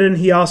Brandon,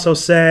 he also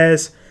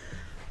says,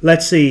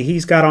 let's see,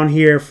 he's got on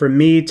here, for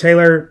me,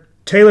 tailored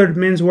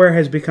menswear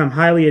has become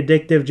highly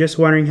addictive. Just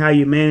wondering how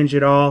you manage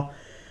it all.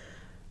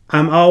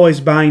 I'm always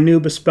buying new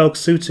bespoke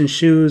suits and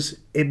shoes.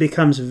 It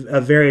becomes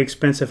a very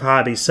expensive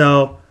hobby.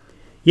 So,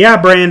 yeah,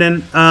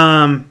 Brandon,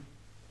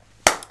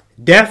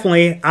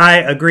 definitely I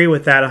agree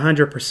with that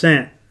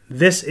 100%.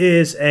 This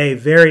is a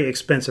very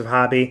expensive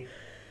hobby.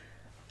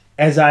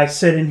 As I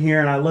sit in here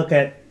and I look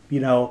at, you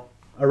know,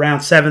 around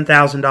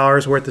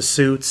 $7,000 worth of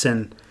suits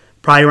and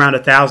probably around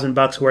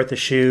 $1,000 worth of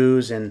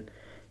shoes and,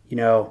 you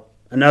know,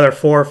 another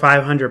 $400 or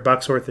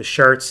 $500 worth of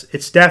shirts.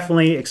 It's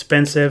definitely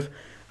expensive.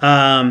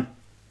 For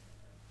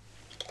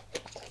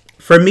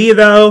me,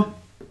 though,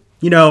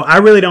 you know, I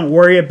really don't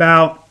worry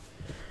about,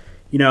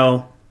 you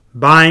know,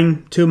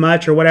 buying too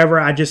much or whatever.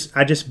 I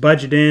just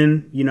budget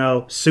in, you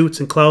know, suits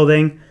and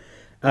clothing.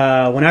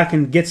 When I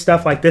can get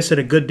stuff like this at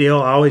a good deal,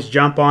 I always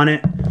jump on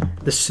it.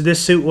 This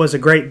suit was a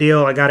great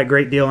deal. I got a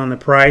great deal on the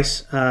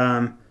price.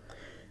 And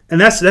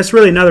that's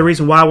really another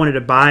reason why I wanted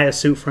to buy a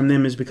suit from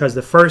them, is because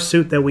the first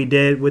suit that we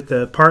did with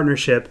the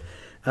partnership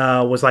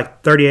was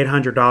like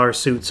 $3,800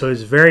 suit. So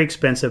it's very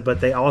expensive,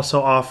 but they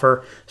also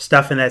offer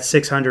stuff in that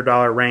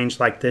 $600 range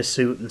like this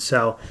suit. And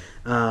so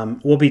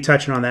we'll be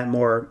touching on that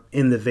more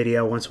in the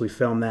video once we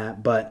film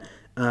that. But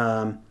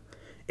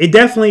it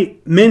definitely,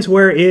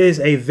 menswear is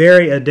a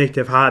very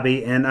addictive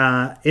hobby, and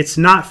it's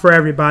not for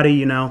everybody,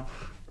 you know.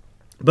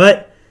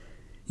 But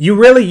you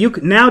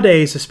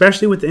nowadays,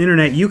 especially with the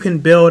internet, you can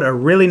build a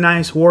really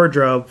nice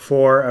wardrobe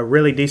for a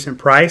really decent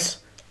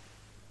price.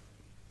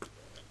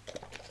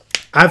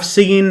 I've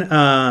seen,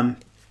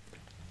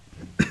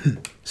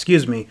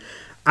 excuse me,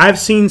 I've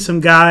seen some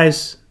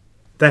guys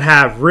that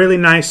have really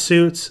nice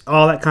suits,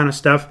 all that kind of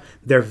stuff.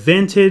 They're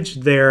vintage,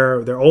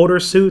 they're older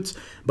suits,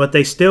 but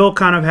they still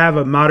kind of have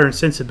a modern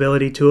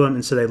sensibility to them,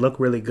 and so they look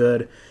really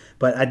good.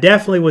 But I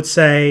definitely would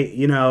say,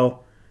 you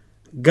know,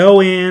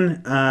 go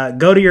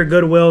to your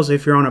Goodwills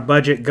if you're on a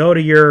budget. Go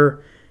to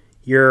your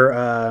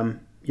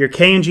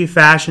K&G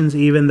Fashions,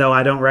 even though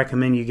I don't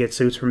recommend you get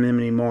suits from them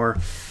anymore.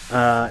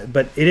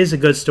 But it is a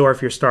good store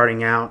if you're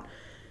starting out.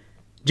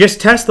 Just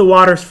test the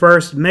waters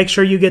first. Make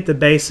sure you get the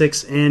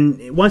basics.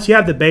 And once you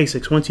have the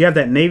basics, once you have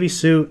that navy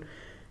suit,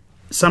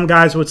 some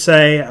guys would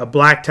say a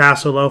black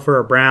tassel loafer,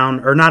 or brown,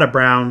 or not a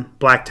brown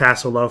black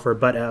tassel loafer,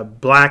 but a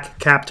black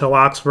cap-toe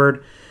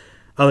Oxford.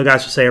 Other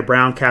guys would say a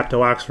brown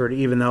cap-toe Oxford,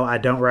 even though I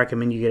don't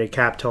recommend you get a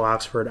cap-toe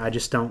Oxford. I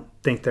just don't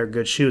think they're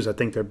good shoes. I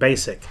think they're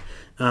basic.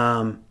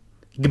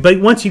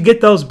 But once you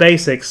get those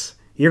basics,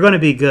 you're going to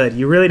be good.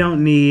 You really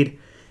don't need,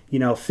 you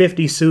know,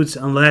 50 suits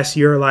unless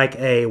you're like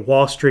a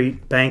Wall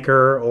Street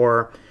banker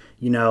or,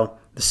 you know,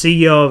 the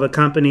CEO of a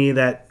company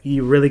that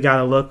you really got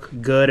to look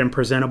good and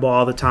presentable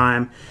all the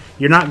time.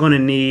 You're not going to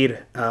need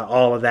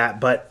all of that.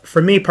 But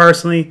for me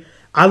personally,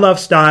 I love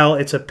style.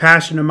 It's a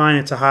passion of mine.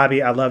 It's a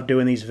hobby. I love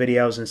doing these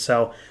videos. And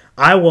so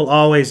I will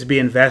always be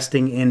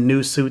investing in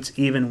new suits,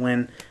 even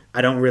when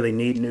I don't really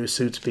need new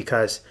suits,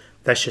 because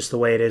that's just the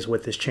way it is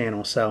with this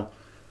channel. So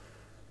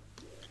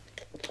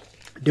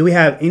do we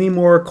have any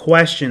more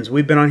questions?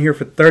 We've been on here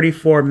for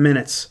 34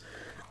 minutes.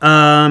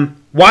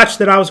 Watch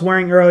that I was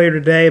wearing earlier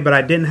today, but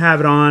I didn't have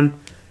it on.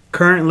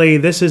 Currently,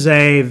 this is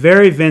a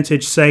very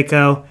vintage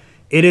Seiko.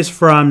 It is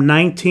from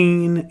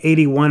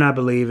 1981, I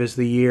believe, is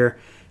the year.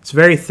 It's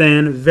very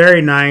thin,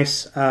 very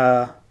nice,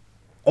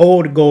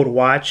 old gold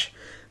watch.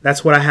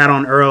 That's what I had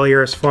on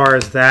earlier as far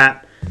as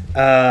that.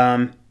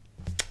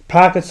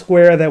 Pocket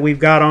square that we've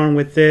got on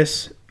with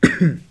this,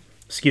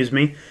 excuse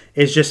me,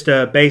 is just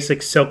a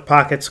basic silk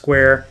pocket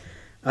square.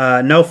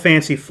 No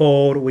fancy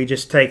fold. We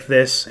just take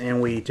this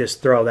and we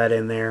just throw that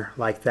in there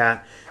like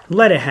that.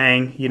 Let it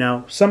hang. You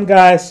know, some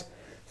guys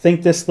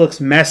think this looks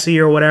messy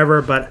or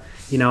whatever, but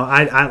you know,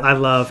 I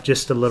love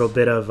just a little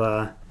bit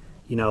of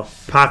you know,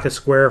 pocket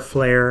square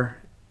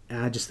flair.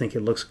 I just think it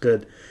looks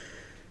good.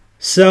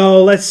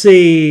 So let's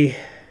see.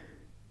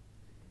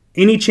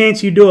 Any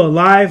chance you do a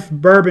live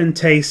bourbon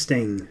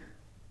tasting?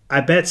 I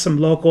bet some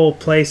local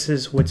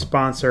places would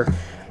sponsor.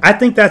 I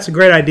think that's a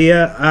great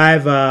idea.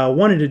 I've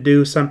wanted to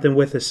do something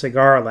with a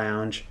cigar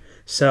lounge.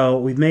 So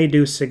we may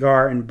do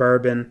cigar and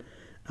bourbon.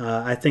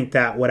 I think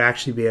that would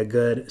actually be a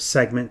good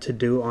segment to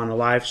do on a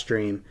live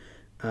stream.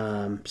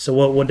 So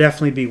we'll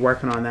definitely be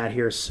working on that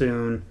here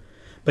soon.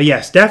 But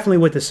yes, definitely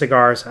with the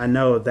cigars, I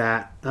know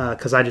that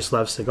because I just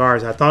love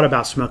cigars. I thought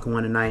about smoking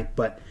one tonight,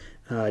 but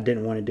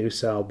didn't want to do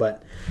so.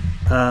 But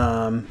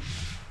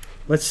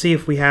let's see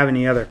if we have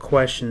any other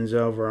questions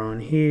over on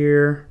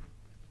here.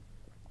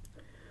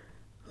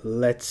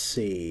 Let's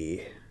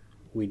see.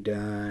 We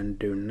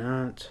do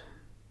not.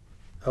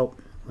 Oh,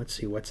 let's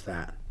see. What's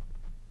that?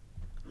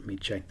 Let me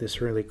check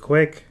this really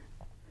quick.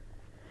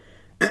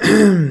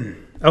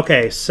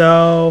 Okay,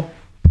 so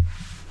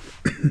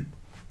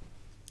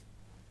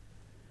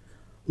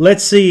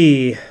let's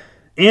see.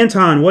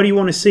 Anton, what do you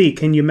want to see?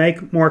 Can you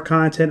make more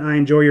content? I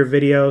enjoy your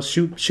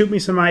videos. Shoot me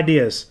some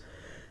ideas.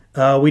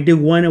 We do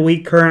one a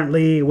week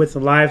currently with the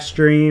live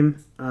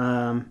stream.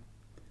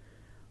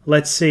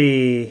 Let's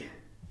see.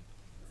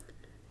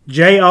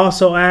 Jay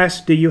also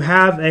asked, do you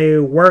have a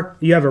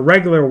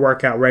regular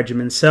workout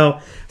regimen? So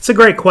it's a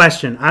great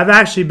question. I've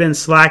actually been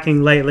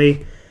slacking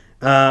lately.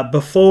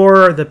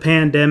 Before the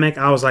pandemic,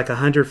 I was like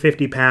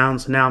 150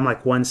 pounds. Now I'm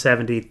like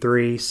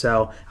 173.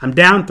 So I'm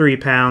down 3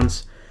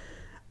 pounds.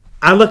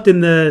 I looked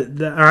in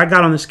I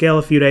got on the scale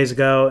a few days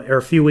ago or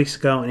a few weeks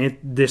ago, and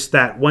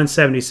that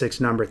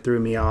 176 number threw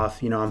me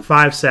off. You know, I'm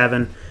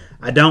 5'7".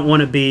 I don't want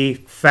to be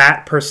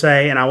fat per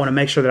se, and I want to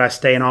make sure that I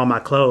stay in all my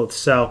clothes.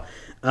 So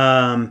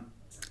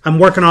I'm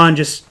working on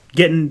just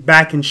getting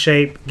back in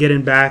shape,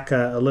 getting back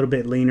a little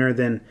bit leaner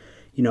than,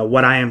 you know,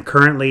 what I am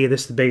currently.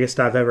 This is the biggest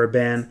I've ever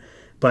been.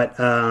 But,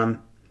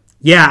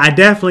 yeah, I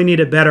definitely need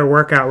a better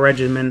workout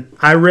regimen.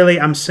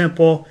 I'm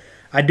simple.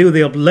 I do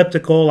the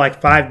elliptical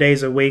like 5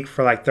 days a week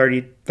for like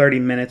 30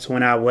 minutes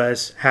when I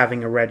was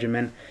having a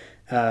regimen,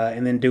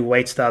 and then do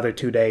weights the other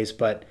 2 days.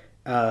 But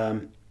I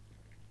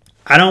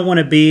don't want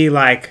to be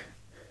like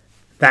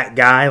that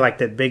guy, like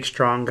that big,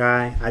 strong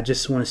guy. I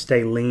just want to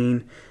stay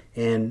lean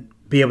and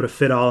be able to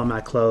fit all of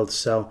my clothes.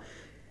 So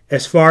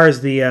as far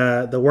as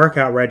the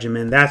workout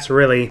regimen, that's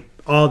really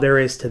all there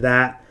is to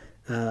that.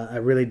 I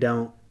really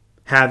don't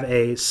have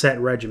a set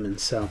regimen.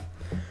 So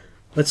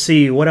let's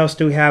see, what else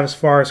do we have as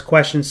far as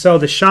questions? So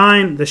the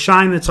shine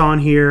that's on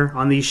here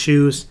on these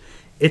shoes,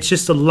 it's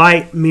just a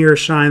light mirror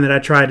shine that I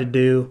try to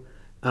do.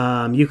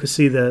 You can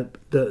see the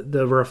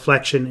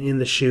reflection in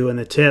the shoe and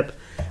the tip.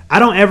 I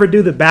don't ever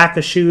do the back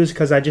of shoes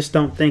because I just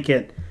don't think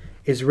it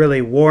is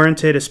really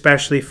warranted,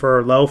 especially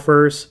for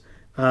loafers.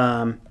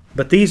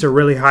 But these are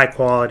really high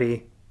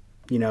quality,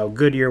 you know,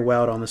 Goodyear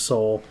weld on the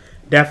sole.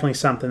 Definitely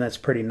something that's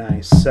pretty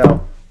nice.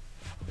 So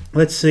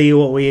let's see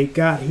what we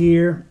got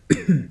here.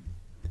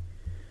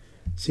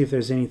 See if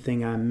there's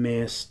anything I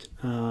missed.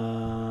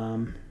 Let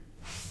me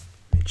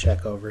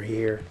check over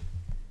here.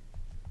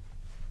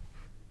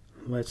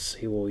 Let's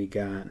see what we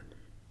got.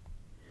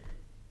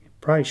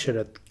 Probably should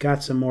have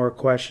got some more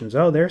questions.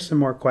 Oh, there's some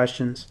more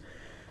questions.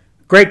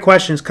 Great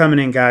questions coming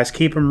in, guys.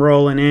 Keep them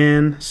rolling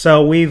in.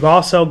 So we've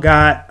also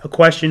got a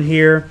question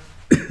here.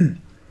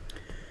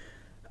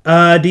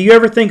 Do you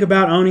ever think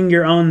about owning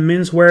your own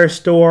menswear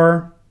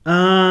store?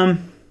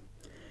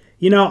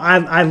 You know,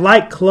 I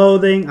like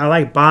clothing. I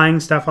like buying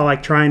stuff. I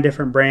like trying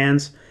different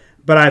brands.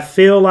 But I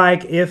feel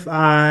like if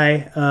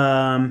I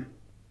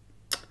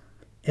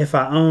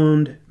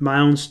owned my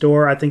own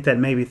store, I think that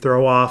maybe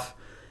throw off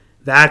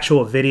the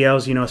actual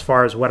videos, you know, as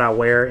far as what I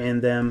wear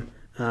in them.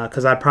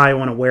 Because I probably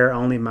want to wear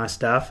only my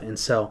stuff. And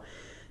so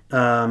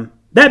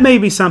that may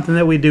be something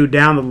that we do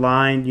down the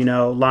line, you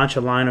know, launch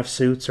a line of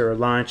suits or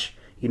launch,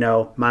 you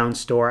know, my own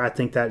store. I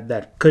think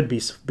that could be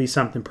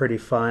something pretty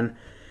fun.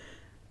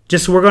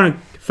 Just we're going to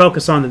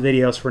focus on the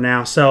videos for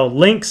now. So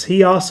Links,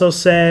 he also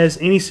says,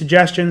 any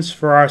suggestions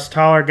for us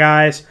taller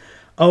guys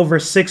over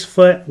 6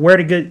 foot, where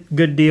to get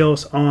good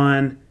deals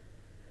on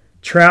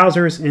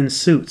trousers and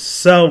suits?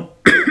 So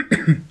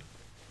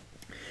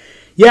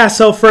yeah,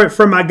 so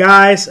for my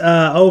guys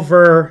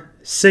over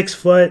 6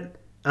 foot,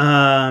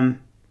 I've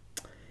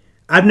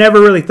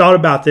never really thought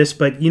about this,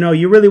 but you know,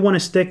 you really want to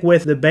stick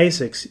with the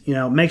basics. You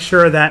know, make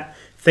sure that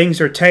things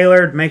are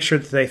tailored, make sure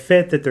that they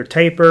fit, that they're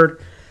tapered.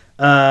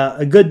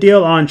 A good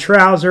deal on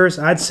trousers,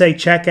 I'd say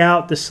check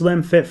out the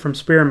Slim Fit from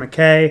Spear &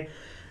 McKay.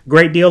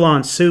 Great deal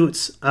on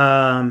suits.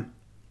 I'd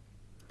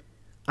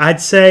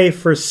say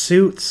for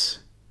suits,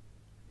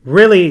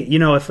 really, you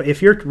know,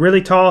 if you're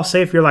really tall,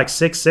 say if you're like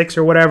 6'6"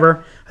 or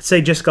whatever, I'd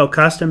say just go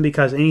custom,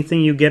 because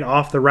anything you get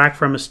off the rack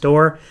from a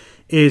store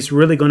is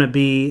really going to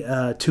be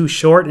too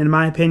short, in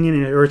my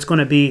opinion, or it's going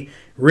to be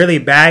really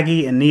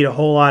baggy and need a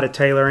whole lot of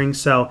tailoring.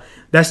 So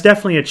that's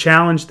definitely a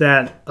challenge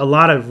that a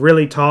lot of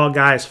really tall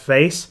guys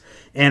face.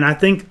 And I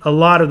think a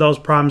lot of those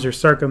problems are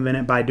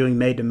circumvented by doing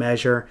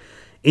made-to-measure.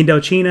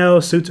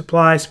 Indochino, Suit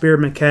Supply, Spear &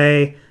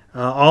 McKay,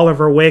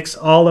 Oliver Wicks,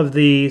 all of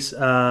these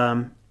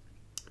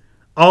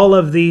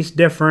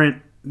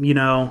different, you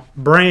know,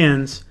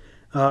 brands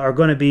are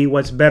going to be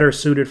what's better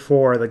suited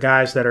for the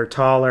guys that are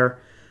taller.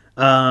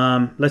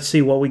 Let's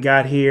see what we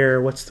got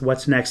here.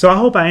 What's next? So I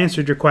hope I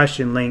answered your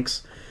question,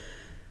 Links.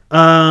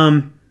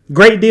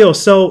 Great deal.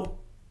 So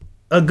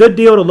a good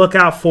deal to look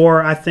out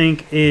for, I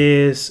think,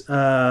 is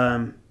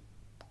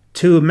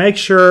to make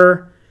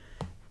sure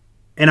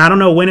and I don't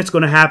know when it's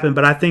going to happen,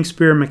 but I think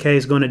Spear McKay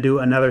is going to do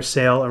another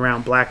sale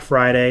around Black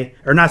Friday,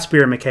 or not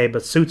Spear McKay,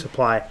 but Suit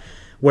Supply,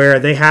 where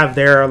they have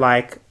their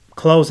like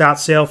closeout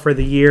sale for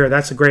the year.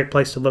 That's a great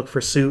place to look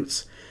for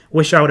suits.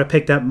 Wish I would have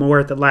picked up more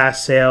at the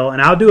last sale,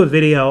 and I'll do a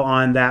video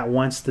on that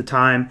once the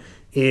time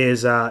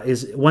is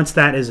once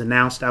that is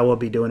announced. I will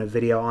be doing a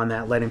video on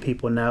that, letting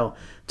people know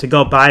to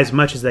go buy as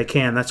much as they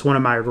can. That's one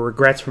of my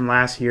regrets from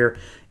last year,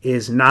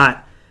 is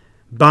not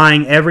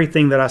buying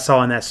everything that I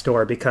saw in that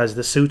store, because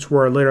the suits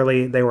were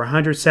literally, they were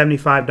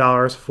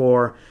 $175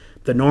 for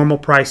the normal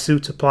price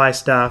Suit Supply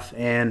stuff,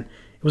 and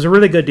it was a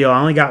really good deal. I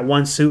only got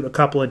one suit, a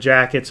couple of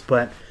jackets,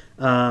 but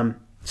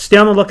stay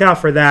on the lookout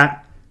for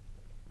that.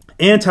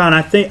 Anton,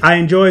 I think I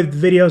enjoy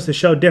videos that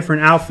show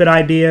different outfit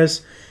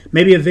ideas.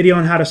 Maybe a video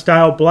on how to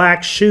style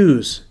black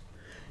shoes.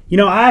 You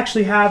know, I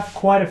actually have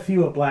quite a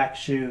few of black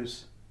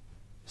shoes,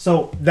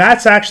 so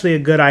that's actually a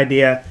good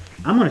idea.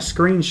 I'm going to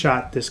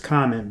screenshot this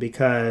comment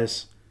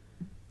because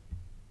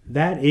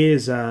that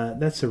is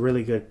that's a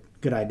really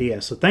good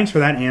idea. So thanks for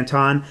that,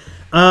 Anton.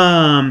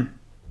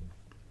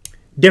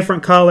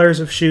 Different colors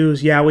of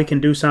shoes. Yeah, we can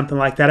do something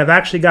like that. I've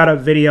actually got a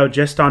video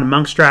just on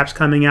monk straps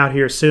coming out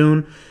here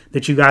soon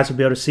that you guys will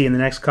be able to see in the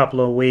next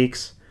couple of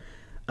weeks.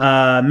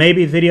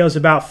 Maybe videos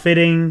about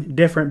fitting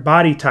different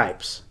body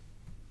types.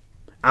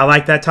 I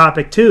like that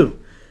topic too.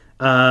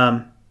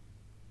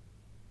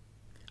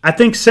 I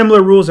think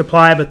similar rules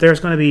apply, but there's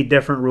going to be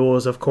different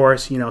rules, of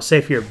course. You know, say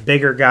if you're a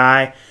bigger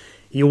guy,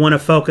 you want to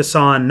focus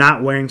on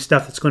not wearing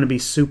stuff that's going to be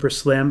super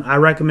slim. I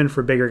recommend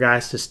for bigger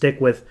guys to stick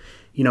with,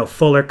 you know,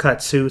 fuller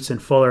cut suits and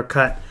fuller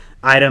cut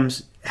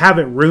items. Have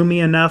it roomy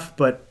enough,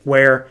 but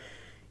where,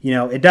 you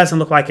know, it doesn't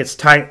look like it's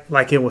tight,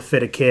 like it would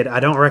fit a kid. I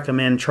don't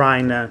recommend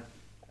trying to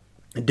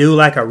do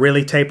like a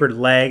really tapered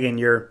leg, and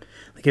you're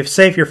like, if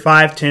say if you're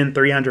 5'10",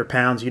 300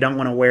 pounds, you don't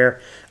want to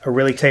wear a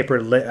really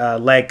tapered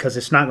leg, because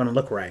it's not going to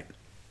look right.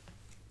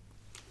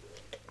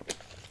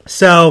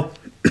 So,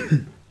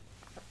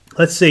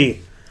 let's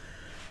see.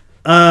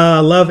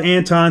 Love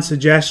Anton's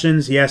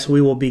suggestions. Yes, we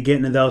will be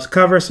getting to those.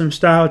 Cover some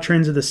style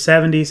trends of the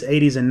 70s,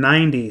 80s, and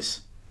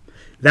 90s.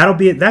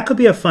 That could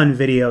be a fun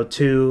video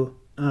too,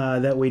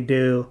 that we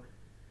do,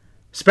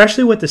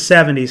 especially with the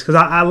 70s, because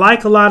I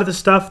like a lot of the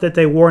stuff that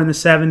they wore in the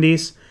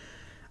 70s.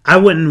 I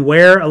wouldn't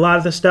wear a lot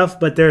of the stuff,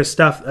 but there's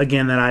stuff,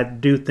 again, that I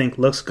do think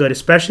looks good,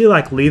 especially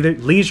like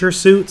leisure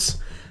suits.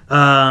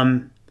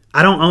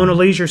 I don't own a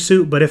leisure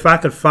suit, but if I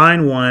could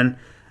find one,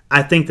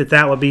 I think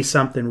that would be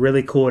something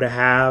really cool to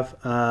have.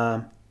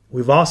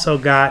 We've also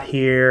got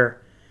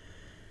here,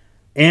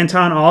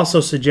 Anton also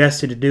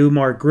suggested to do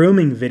more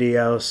grooming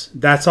videos.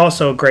 That's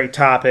also a great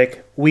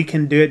topic. We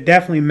can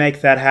definitely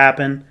make that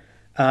happen.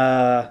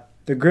 The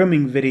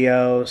grooming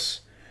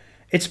videos,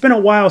 it's been a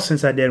while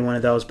since I did one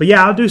of those. But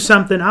yeah, I'll do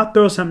something. I'll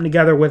throw something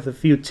together with a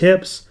few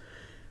tips,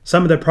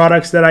 some of the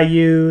products that I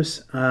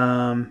use.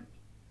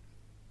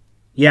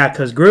 Yeah,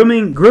 because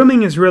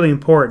grooming is really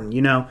important.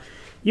 You know,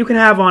 you can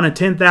have on a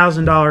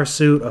 $10,000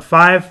 suit, a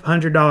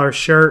 $500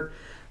 shirt,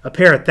 a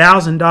pair of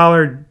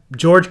 $1,000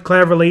 George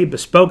Cleverly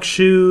bespoke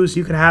shoes.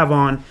 You could have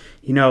on,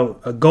 you know,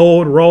 a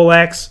gold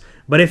Rolex.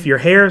 But if your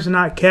hair is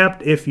not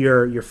kept, if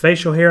your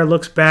facial hair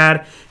looks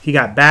bad, if you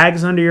got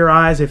bags under your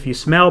eyes, if you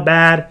smell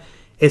bad,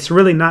 it's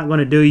really not going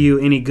to do you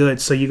any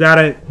good. So you got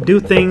to do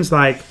things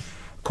like,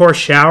 of course,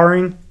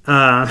 showering,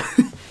 and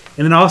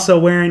then also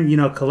wearing, you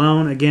know,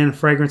 cologne. Again,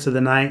 fragrance of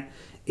the night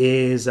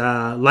is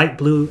Light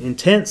Blue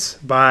Intense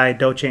by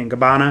Dolce &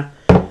 Gabbana.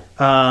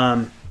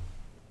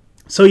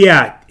 So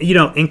yeah, you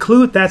know,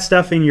 include that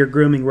stuff in your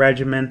grooming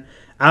regimen.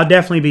 I'll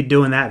definitely be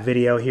doing that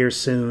video here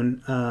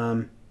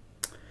soon.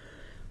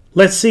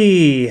 Let's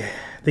see,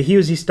 the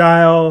Husey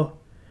style.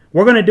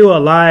 We're going to do a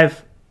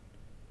live.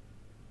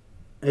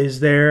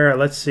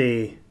 Let's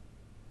see.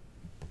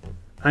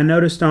 I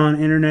noticed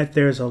on internet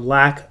there's a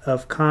lack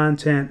of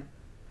content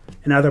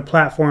and other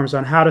platforms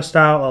on how to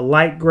style a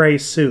light gray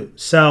suit.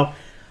 So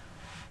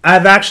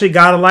I've actually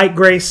got a light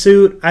gray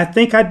suit. I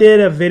think I did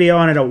a video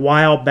on it a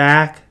while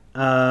back.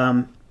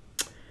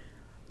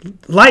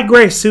 Light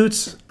gray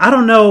suits, I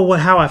don't know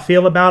how I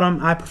feel about them.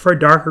 I prefer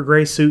darker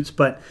gray suits,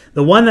 but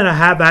the one that I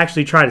have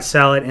actually tried to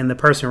sell it, and the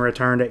person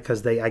returned it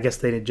because I guess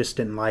they just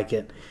didn't like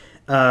it.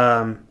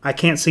 I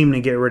can't seem to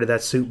get rid of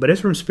that suit, but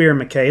it's from Spear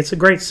McKay. It's a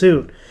great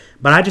suit,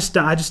 but I just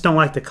don't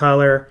like the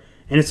color,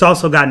 and it's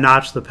also got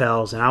notched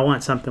lapels, and I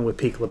want something with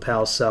peak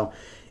lapels. So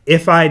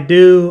if I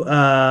do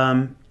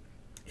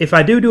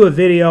do a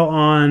video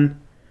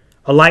on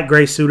a light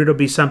gray suit, it'll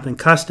be something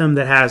custom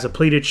that has a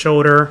pleated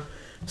shoulder,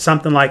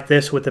 something like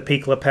this with the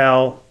peak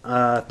lapel,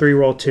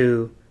 3-roll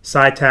 2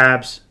 side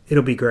tabs.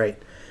 It'll be great.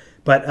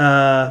 But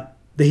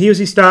the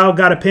Husey style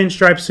got a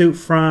pinstripe suit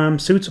from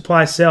Suit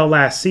Supply sale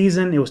last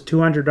season. It was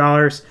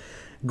 $200.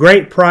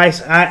 Great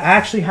price. I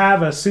actually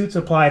have a Suit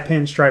Supply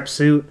pinstripe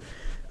suit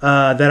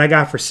that I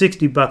got for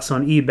 $60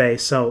 on eBay.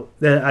 So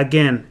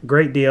again,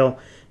 great deal.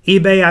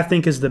 eBay, I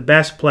think, is the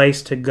best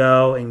place to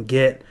go and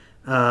get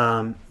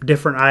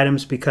different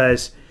items,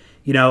 because,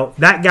 you know,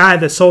 that guy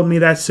that sold me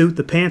that suit,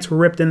 the pants were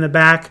ripped in the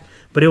back,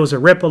 but it was a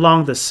rip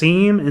along the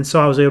seam, and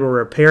so I was able to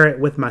repair it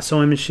with my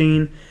sewing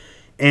machine.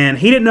 And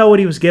he didn't know what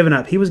he was giving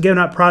up. He was giving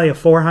up probably a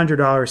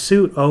 $400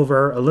 suit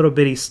over a little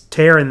bitty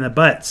tear in the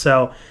butt.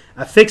 So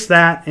I fixed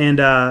that, and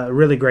a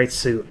really great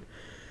suit.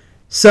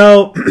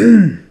 So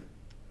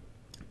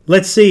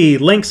let's see.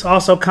 Links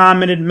also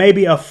commented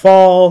maybe a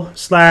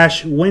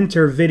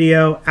fall/winter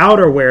video,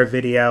 outerwear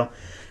video.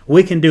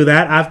 We can do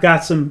that. I've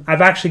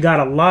actually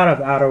got a lot of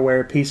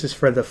outerwear pieces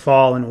for the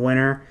fall and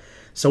winter.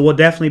 So we'll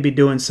definitely be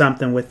doing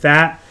something with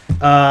that.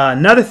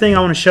 Another thing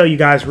I want to show you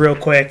guys real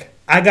quick.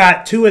 I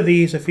got 2 of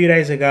these a few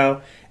days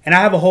ago, and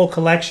I have a whole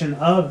collection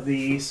of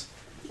these.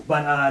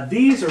 But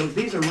these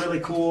are really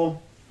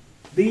cool.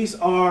 These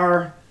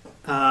are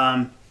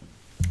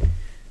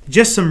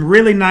just some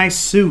really nice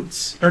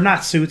suits, or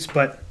not suits,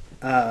 but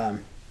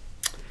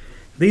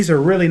these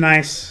are really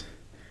nice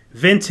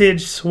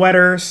vintage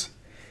sweaters.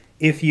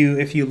 If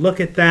you look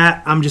at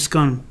that, I'm just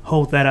gonna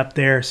hold that up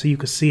there so you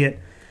can see it.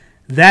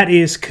 That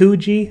is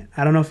Coogee.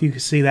 I don't know if you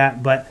can see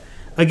that, but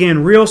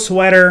again, real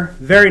sweater,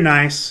 very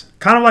nice.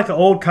 Kind of like an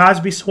old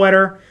Cosby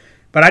sweater,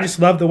 but I just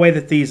love the way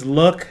that these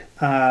look.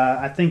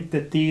 I think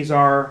that these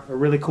are a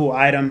really cool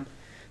item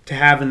to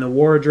have in the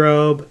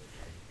wardrobe.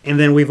 And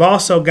then we've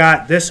also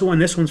got this one.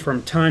 This one's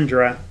from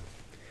Tundra.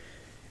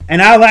 And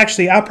I'll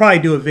probably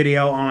do a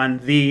video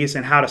on these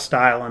and how to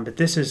style them, but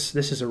this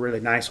is a really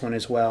nice one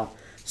as well.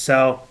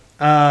 So,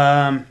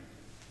 about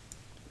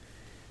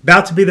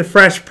to be the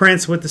Fresh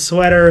Prince with the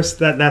sweaters.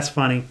 That's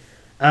funny.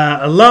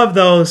 I love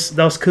those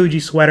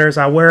Coogee sweaters.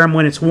 I wear them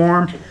when it's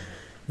warm.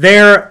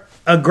 They're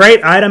a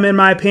great item in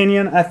my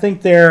opinion. I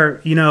think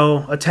they're,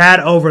 a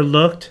tad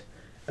overlooked,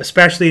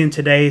 especially in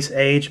today's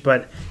age.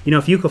 But,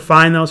 if you could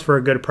find those for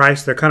a good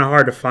price, they're kind of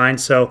hard to find.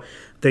 So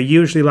they're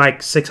usually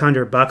like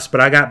 $600,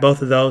 but I got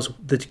both of those.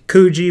 The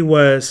Coogee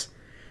was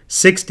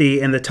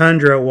 $60 and the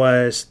Tundra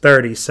was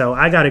 $30. So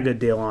I got a good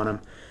deal on them.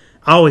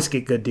 I always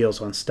get good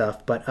deals on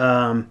stuff. But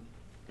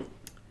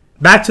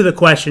back to the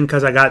question,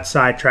 because I got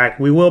sidetracked.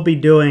 We will be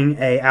doing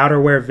a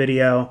outerwear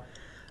video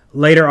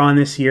later on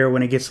this year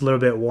when it gets a little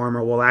bit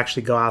warmer. We'll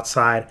actually go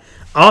outside.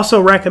 I also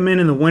recommend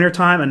in the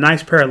wintertime a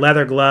nice pair of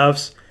leather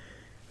gloves.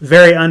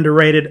 Very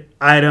underrated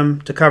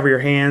item to cover your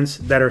hands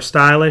that are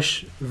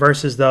stylish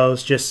versus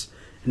those just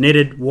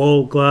knitted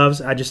wool gloves.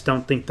 I just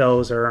don't think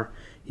those are,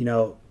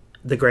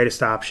 the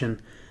greatest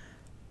option.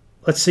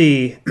 Let's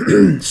see.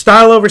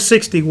 Style over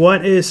 60.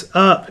 What is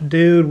up,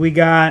 dude? We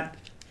got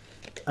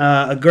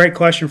a great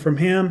question from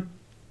him.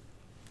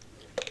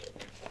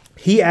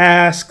 He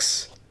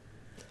asks,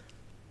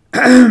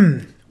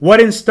 what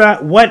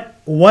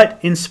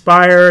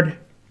inspired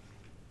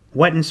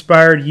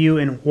you,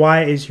 and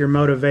why is your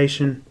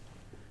motivation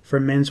for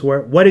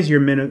menswear? What is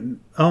your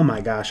oh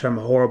my gosh, I'm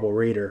a horrible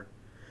reader.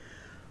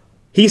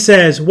 He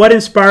says, what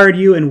inspired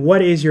you and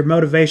what is your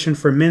motivation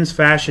for men's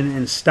fashion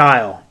and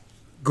style?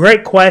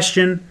 Great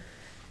question.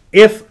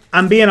 If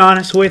I'm being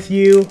honest with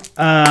you,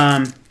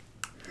 I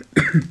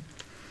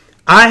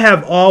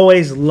have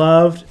always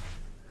loved,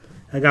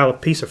 I got a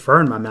piece of fur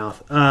in my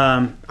mouth.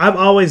 I've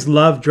always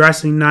loved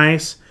dressing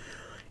nice.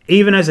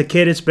 Even as a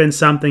kid, it's been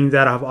something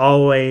that I've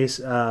always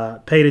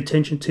paid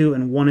attention to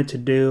and wanted to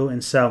do.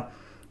 And so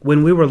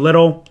when we were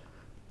little,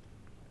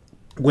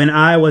 when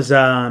I was,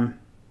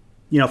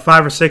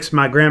 5 or 6,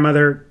 my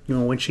grandmother,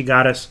 when she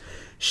got us,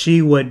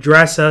 she would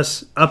dress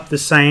us up the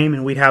same,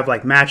 and we'd have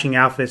like matching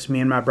outfits, me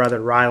and my brother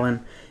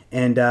Rylan.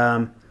 And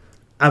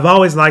I've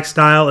always liked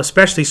style,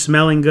 especially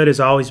smelling good has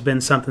always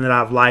been something that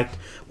I've liked.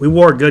 We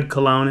wore good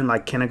cologne in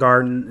like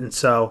kindergarten, and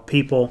so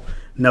people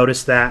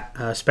noticed that,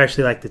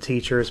 especially like the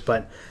teachers.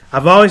 But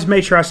I've always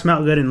made sure I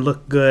smelled good and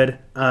looked good.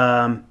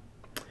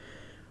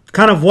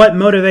 Kind of what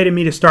motivated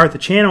me to start the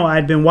channel,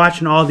 I'd been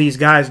watching all these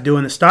guys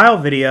doing the style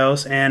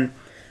videos, and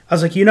I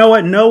was like, you know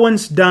what? No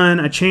one's done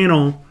a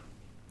channel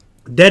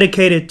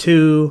dedicated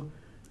to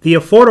the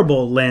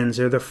affordable lens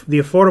or the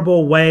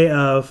affordable way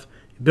of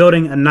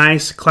building a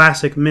nice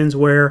classic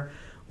menswear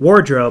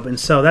wardrobe. And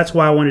so that's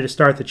why I wanted to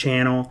start the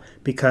channel,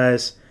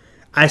 because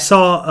I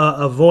saw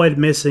a void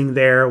missing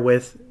there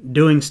with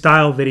doing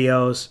style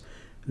videos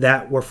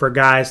that were for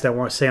guys that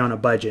weren't, say, on a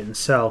budget. And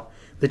so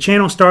the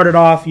channel started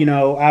off,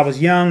 I was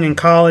young in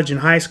college and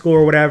high school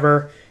or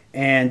whatever,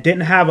 and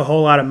didn't have a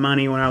whole lot of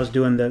money when I was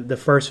doing the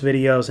first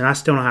videos, and I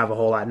still don't have a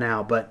whole lot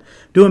now, but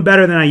doing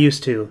better than I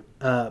used to.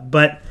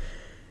 But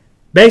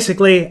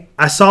basically,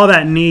 I saw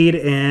that need,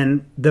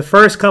 and the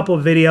first couple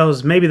of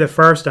videos, maybe the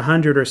first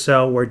 100 or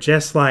so, were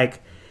just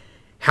like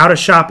how to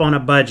shop on a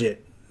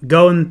budget,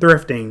 going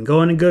thrifting,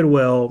 going to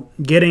Goodwill,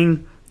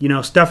 getting,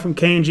 stuff from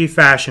K&G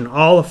Fashion,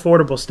 all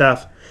affordable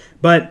stuff.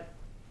 But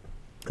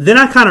then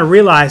I kind of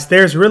realized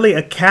there's really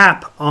a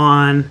cap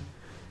on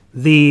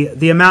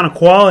the amount of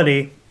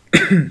quality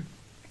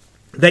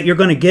that you're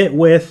going to get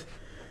with,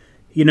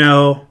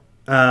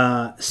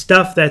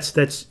 stuff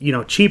that's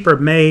cheaper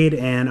made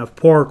and of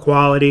poorer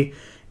quality,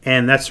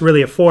 and that's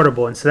really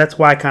affordable. And so that's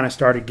why I kind of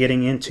started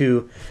getting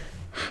into,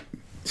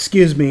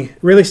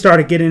 really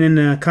started getting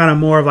into kind of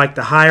more of like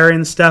the higher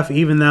end stuff,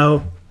 even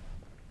though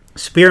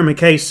Spear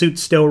McKay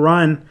suits still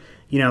run,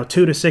 $200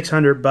 to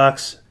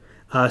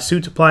 $600.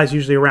 Suit supply is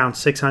usually around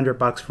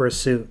 $600 for a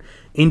suit.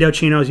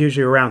 Indochino is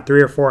usually around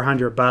 $300 or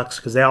 $400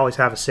 because they always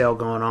have a sale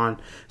going on.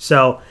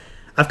 So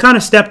I've kind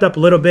of stepped up a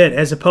little bit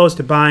as opposed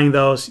to buying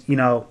those,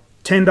 $10,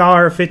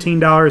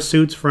 $15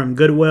 suits from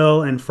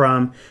Goodwill and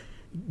from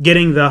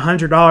getting the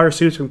 $100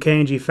 suits from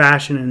K&G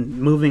Fashion and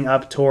moving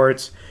up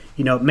towards,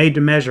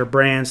 made-to-measure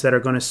brands that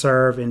are going to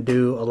serve and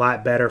do a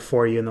lot better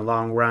for you in the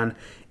long run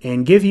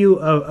and give you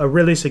a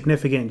really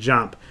significant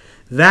jump.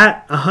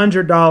 That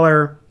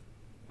 $100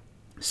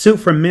 suit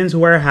from Men's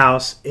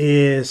Warehouse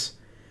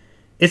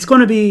it's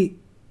going to be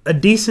a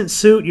decent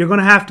suit. You're going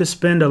to have to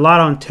spend a lot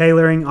on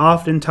tailoring.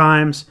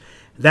 Oftentimes,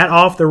 that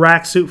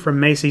off-the-rack suit from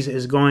Macy's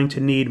is going to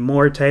need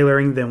more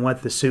tailoring than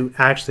what the suit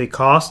actually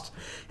costs.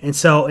 And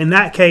so in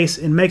that case,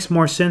 it makes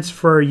more sense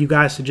for you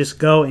guys to just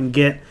go and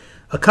get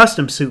a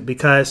custom suit,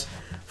 because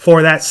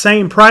for that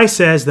same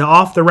price as the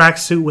off-the-rack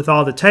suit with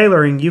all the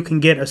tailoring, you can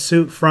get a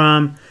suit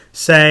from,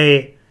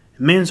 say,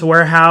 Men's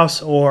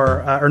Warehouse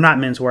or not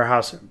Men's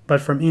Warehouse,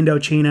 but from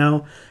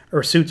Indochino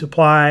or Suit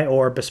Supply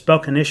or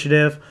Bespoke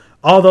Initiative.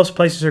 All those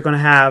places are going to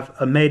have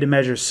a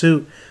made-to-measure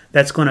suit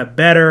that's going to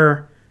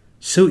better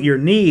suit your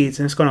needs,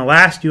 and it's going to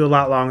last you a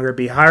lot longer,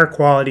 be higher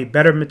quality,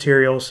 better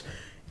materials,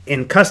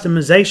 and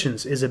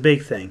customizations is a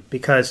big thing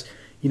because,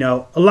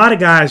 a lot of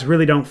guys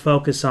really don't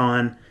focus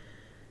on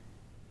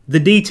the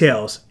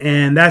details,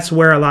 and that's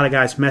where a lot of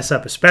guys mess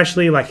up,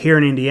 especially like here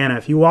in Indiana.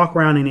 If you walk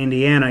around in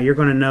Indiana, you're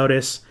going to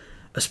notice,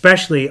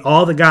 especially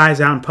all the guys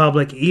out in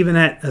public, even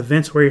at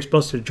events where you're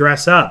supposed to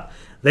dress up,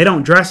 they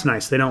don't dress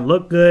nice. They don't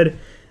look good.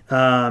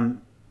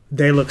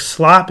 They look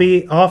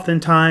sloppy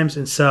oftentimes,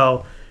 and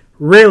so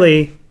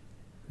really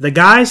the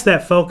guys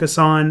that focus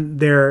on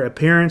their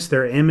appearance,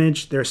 their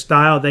image, their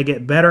style, they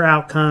get better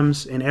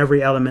outcomes in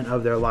every element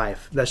of their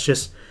life. That's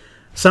just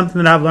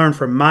something that I've learned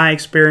from my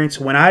experience.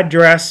 When I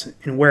dress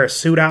and wear a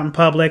suit out in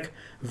public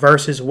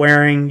versus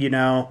wearing,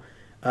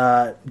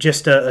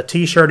 just a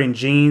t-shirt and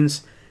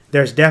jeans,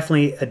 there's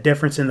definitely a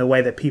difference in the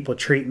way that people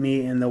treat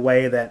me and the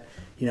way that,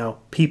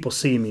 people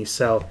see me.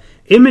 So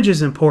image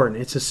is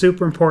important. It's a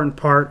super important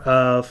part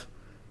of,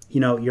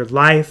 your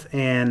life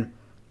and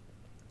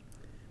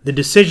the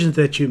decisions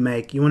that you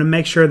make. You want to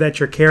make sure that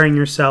you're carrying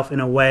yourself in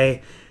a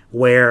way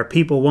where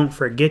people won't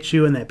forget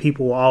you and that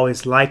people will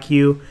always like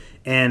you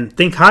and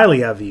think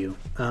highly of you.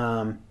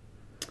 I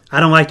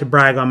don't like to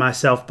brag on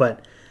myself,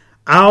 but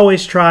I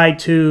always try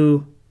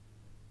to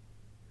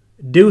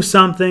do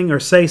something or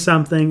say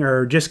something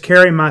or just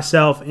carry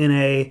myself in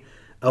a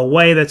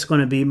way that's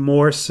going to be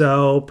more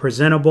so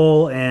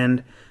presentable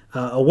and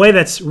a way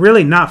that's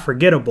really not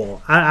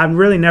forgettable. I've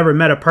really never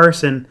met a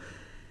person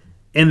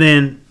and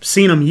then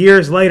seen them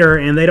years later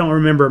and they don't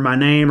remember my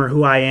name or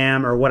who I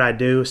am or what I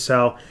do.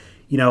 So,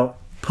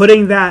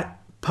 putting that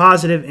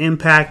positive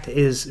impact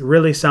is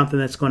really something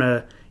that's going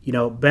to,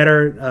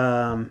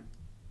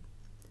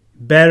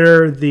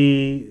 better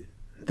the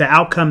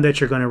outcome that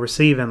you're going to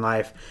receive in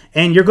life.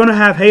 And you're going to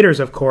have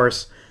haters, of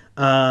course.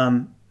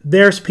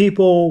 There's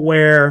people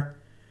where,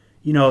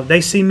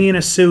 they see me in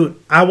a suit.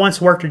 I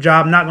once worked a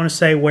job, I'm not going to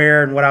say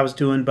where and what I was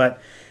doing,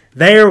 but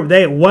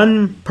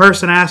one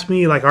person asked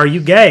me, like, are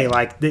you gay?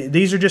 Like,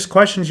 these are just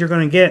questions you're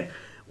going to get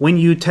when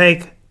you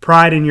take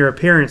pride in your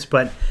appearance,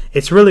 but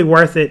it's really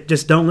worth it.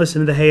 Just don't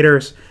listen to the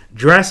haters.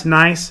 Dress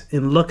nice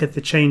and look at the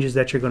changes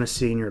that you're going to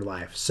see in your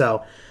life.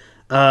 So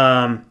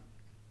that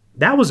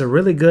was a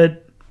really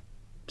good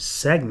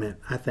segment,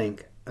 I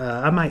think.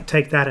 I might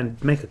take that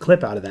and make a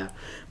clip out of that.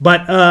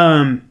 But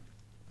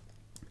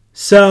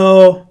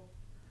so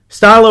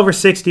Style Over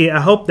 60, I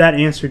hope that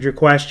answered your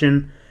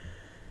question.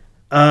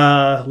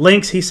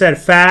 Links, he said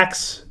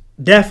facts.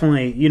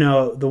 Definitely,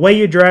 the way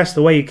you dress,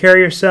 the way you carry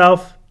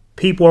yourself,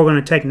 people are going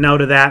to take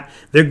note of that.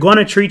 They're going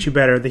to treat you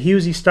better. The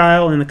Husey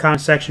Style in the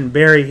comment section,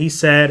 Barry, he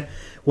said,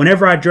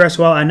 whenever I dress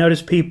well, I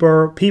notice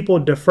people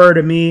defer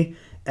to me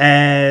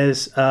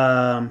as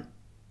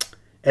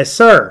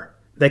sir.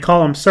 They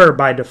call him sir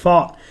by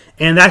default.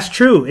 And that's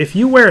true. If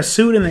you wear a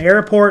suit in the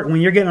airport when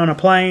you're getting on a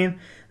plane,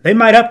 they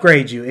might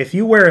upgrade you. If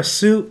you wear a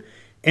suit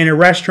in a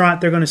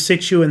restaurant, they're going to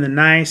sit you in the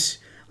nice,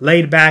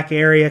 laid-back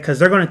area because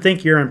they're going to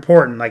think you're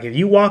important. Like if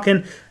you walk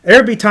in,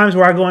 there'll be times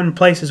where I go in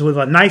places with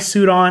a nice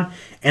suit on,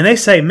 and they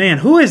say, man,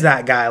 who is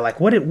that guy? Like,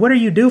 what do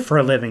you do for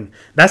a living?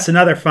 That's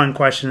another fun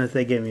question that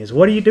they give me is,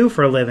 what do you do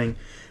for a living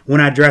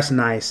when I dress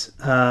nice?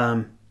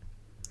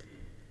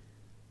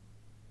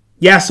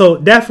 Yeah, so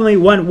definitely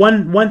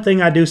one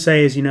thing I do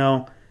say is,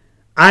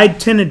 I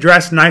tend to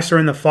dress nicer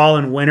in the fall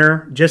and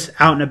winter, just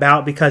out and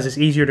about because it's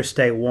easier to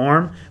stay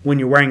warm when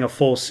you're wearing a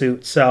full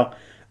suit. So,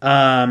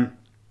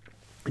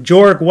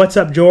 Jorg, what's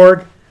up,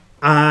 Jorg?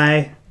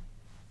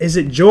 Is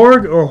it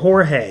Jorg or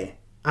Jorge?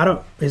 I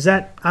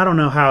don't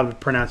know how to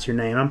pronounce your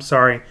name. I'm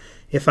sorry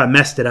if I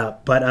messed it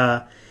up,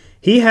 but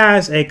he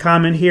has a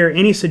comment here.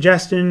 Any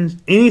suggestions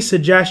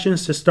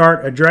to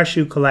start a dress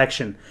shoe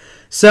collection?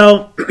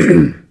 So,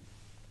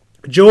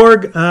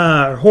 Jorg,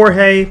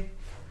 Jorge,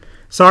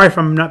 sorry if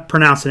I'm not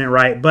pronouncing it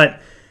right,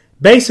 but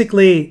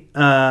basically,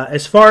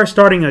 as far as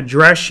starting a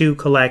dress shoe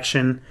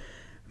collection,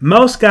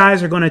 most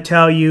guys are going to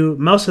tell you,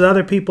 most of the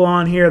other people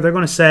on here, they're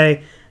going to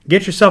say,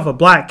 get yourself a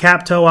black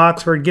cap toe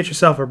Oxford, get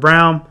yourself a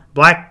brown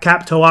black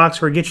cap toe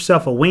Oxford, get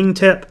yourself a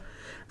wingtip.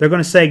 They're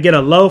going to say, get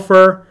a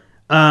loafer.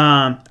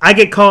 I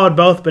get called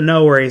both, but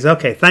no worries.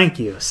 Okay, thank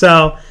you.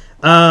 So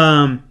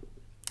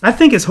I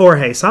think it's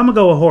Jorge, so I'm going to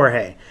go with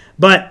Jorge.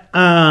 But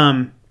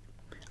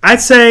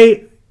I'd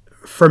say,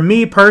 for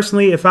me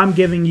personally, if I'm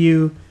giving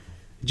you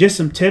just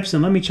some tips,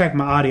 and let me check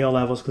my audio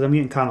levels because I'm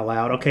getting kind of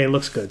loud. Okay, it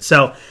looks good.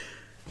 So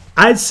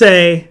I'd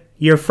say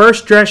your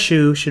first dress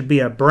shoe should be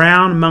a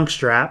brown monk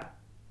strap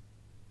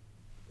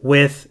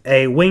with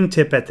a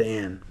wingtip at the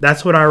end.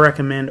 That's what I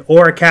recommend,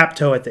 or a cap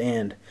toe at the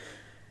end.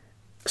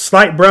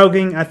 Slight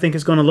broguing, I think,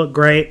 is going to look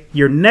great.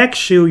 Your next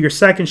shoe, your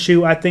second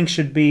shoe, I think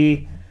should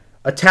be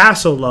a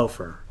tassel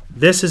loafer.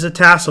 This is a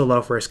tassel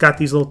loafer. It's got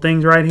these little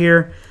things right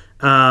here.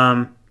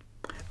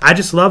 I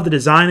just love the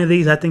design of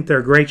these. I think they're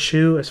a great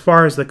shoe. As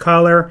far as the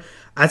color,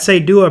 I'd say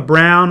do a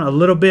brown, a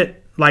little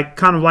bit like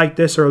kind of like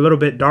this, or a little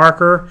bit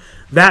darker.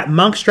 That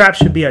monk strap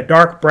should be a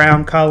dark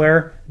brown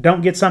color.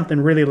 Don't get something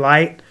really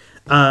light.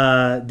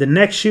 The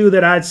next shoe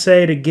that I'd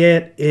say to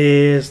get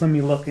is, let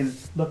me look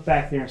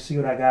back there and see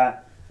what I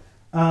got.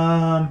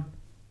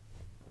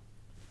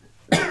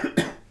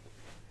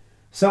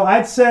 So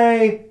I'd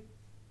say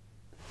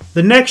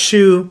the next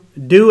shoe,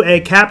 do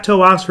a cap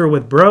toe Oxford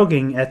with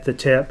broguing at the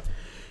tip.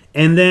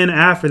 And then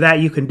after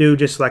that, you can do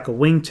just like a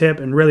wingtip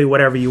and really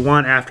whatever you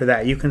want after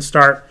that. You can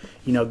start,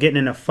 getting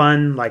into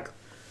fun, like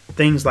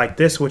things like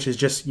this, which is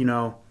just,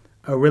 a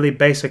really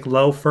basic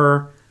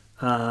loafer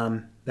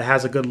that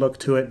has a good look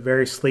to it.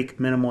 Very sleek,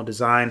 minimal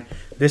design.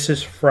 This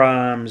is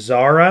from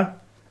Zara.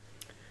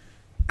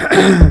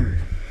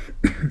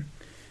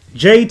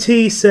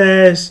 JT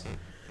says,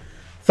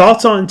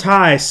 thoughts on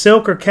ties,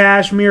 silk or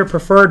cashmere,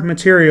 preferred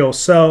material.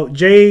 So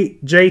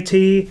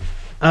JT,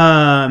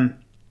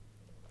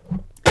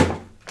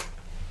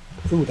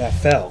 ooh, that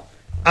fell.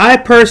 I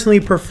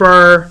personally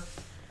prefer,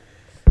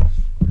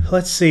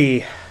 let's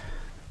see,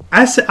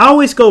 I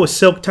always go with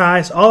silk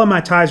ties. All of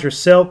my ties are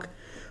silk.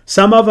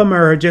 Some of them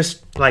are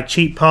just like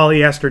cheap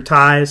polyester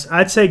ties.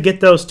 I'd say get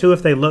those too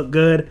if they look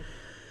good.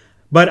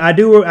 But I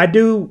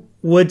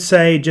would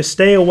say just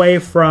stay away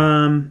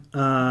from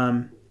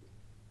those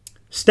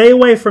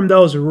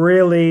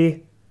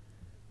really,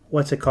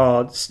 what's it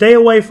called? Stay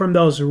away from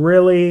those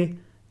really,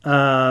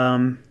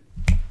 how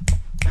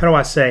do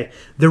I say,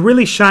 the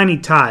really shiny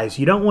ties.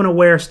 You don't want to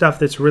wear stuff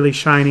that's really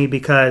shiny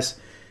because,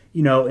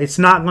 it's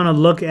not going to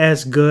look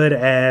as good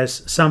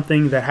as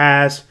something that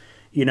has,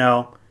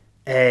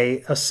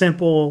 a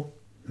simple,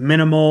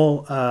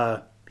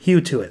 minimal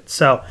hue to it.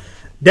 So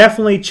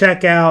definitely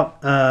check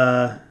out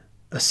a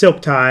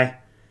silk tie.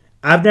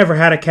 I've never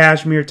had a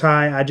cashmere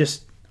tie. I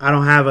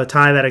don't have a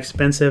tie that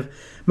expensive.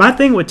 My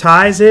thing with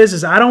ties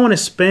is I don't want to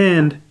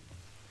spend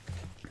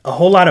a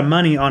whole lot of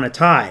money on a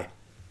tie.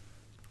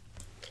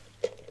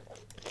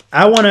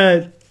 I want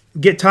to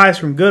get ties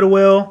from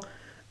Goodwill.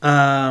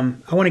 I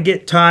want to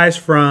get ties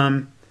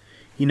from,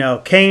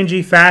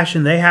 K&G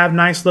Fashion. They have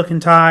nice looking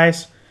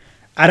ties.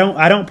 I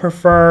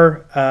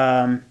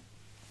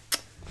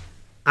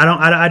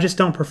just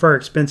don't prefer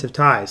expensive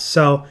ties.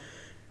 So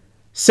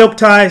silk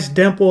ties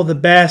dimple the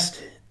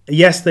best.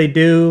 Yes, they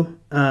do.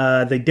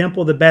 They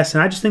dimple the best,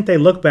 and I just think they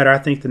look better. I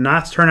think the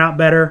knots turn out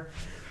better.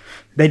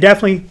 They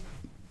definitely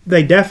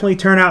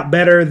turn out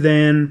better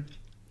than,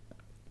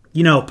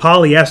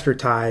 polyester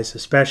ties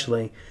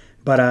especially.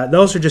 But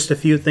those are just a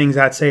few things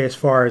I'd say as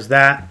far as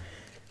that.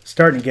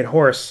 Starting to get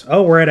hoarse.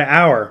 Oh, we're at an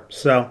hour.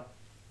 So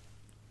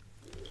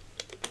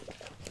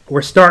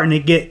we're starting to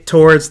get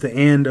towards the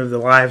end of the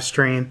live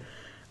stream.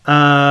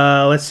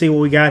 Let's see what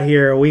we got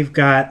here. We've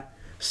got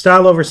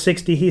Style Over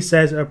 60. He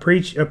says,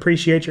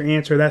 appreciate your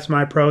answer. That's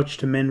my approach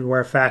to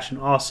menswear fashion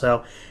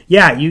also.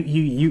 Yeah,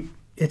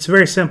 it's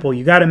very simple.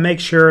 You got to make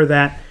sure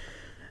that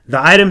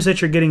the items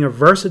that you're getting are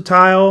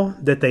versatile,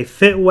 that they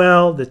fit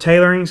well, the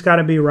tailoring's got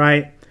to be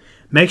right.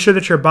 Make sure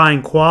that you're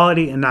buying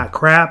quality and not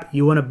crap.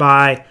 You want to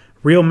buy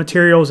real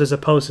materials as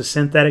opposed to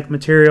synthetic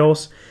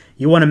materials.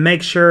 You want to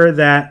make sure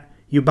that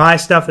you buy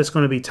stuff that's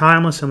going to be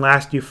timeless and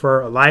last you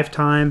for a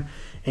lifetime.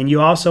 And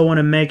you also want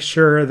to make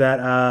sure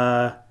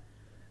that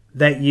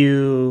that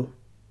you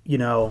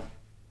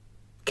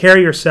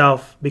carry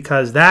yourself,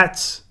 because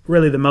that's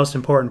really the most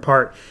important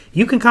part.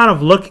 You can kind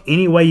of look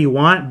any way you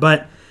want,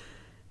 but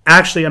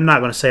actually, I'm not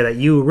going to say that.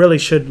 You really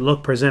should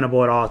look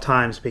presentable at all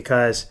times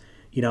because,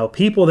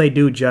 people, they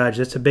do judge.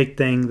 That's a big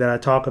thing that I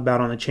talk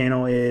about on the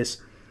channel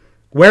is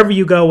wherever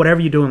you go,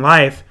 whatever you do in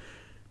life,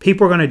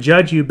 people are going to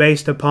judge you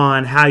based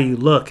upon how you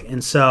look.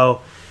 And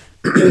so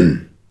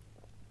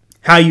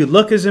how you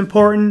look is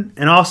important,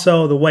 and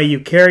also the way you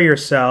carry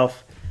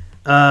yourself.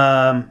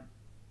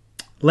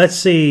 Let's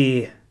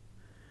see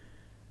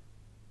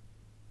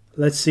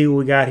what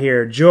we got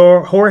here.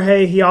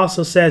 Jorge, he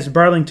also says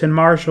Burlington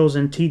Marshalls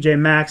and TJ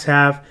Maxx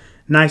have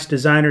nice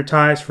designer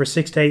ties for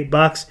 $6 to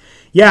 $8.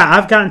 Yeah,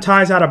 I've gotten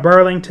ties out of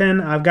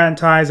Burlington. I've gotten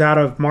ties out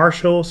of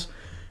Marshalls.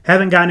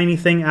 Haven't gotten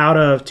anything out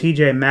of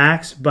TJ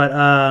Maxx, but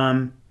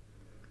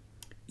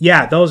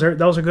yeah, those are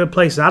good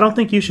places. I don't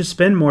think you should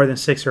spend more than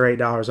 $6 or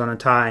 $8 on a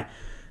tie.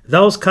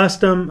 Those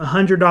custom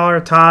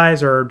 $100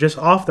 ties or just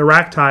off the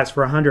rack ties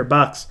for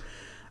 $100,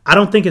 I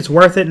don't think it's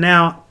worth it.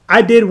 Now,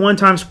 I did one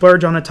time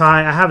splurge on a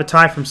tie. I have a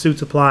tie from Suit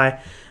Supply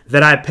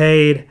that I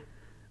paid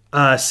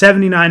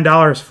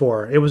 $79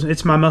 for.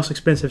 It's my most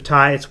expensive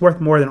tie. It's worth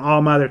more than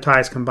all my other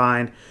ties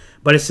combined.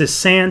 But it's this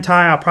sand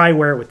tie. I'll probably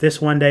wear it with this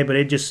one day, but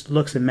it just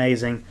looks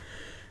amazing.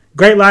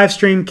 Great live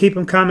stream. Keep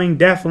them coming.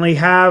 Definitely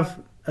have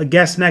a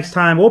guest next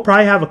time. We'll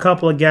probably have a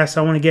couple of guests.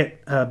 I want to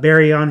get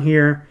Barry on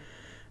here.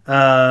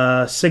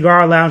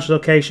 Cigar lounge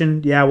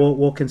location. Yeah,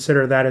 we'll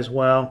consider that as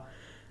well.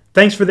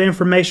 Thanks for the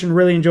information.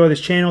 Really enjoy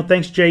this channel.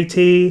 Thanks,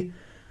 JT.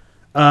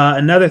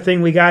 Another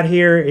thing we got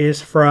here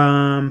is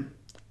from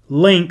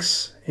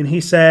Lynx, and he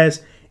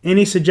says,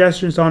 any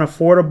suggestions on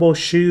affordable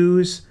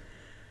shoes?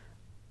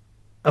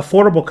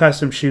 Affordable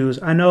custom shoes.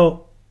 I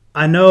know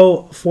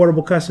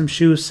affordable custom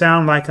shoes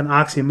sound like an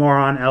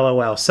oxymoron,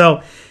 LOL.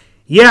 So,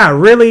 yeah,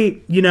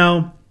 really, you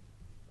know,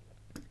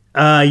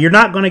 you're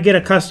not going to get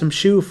a custom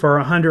shoe for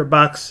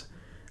 $100.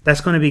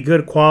 That's going to be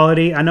good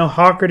quality. I know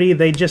Hawkerty,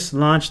 they just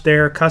launched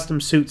their custom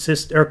suit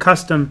system or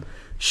custom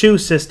shoe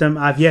system.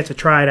 I've yet to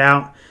try it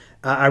out.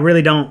 I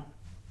really don't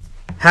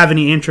have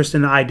any interest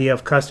in the idea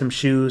of custom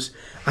shoes.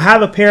 I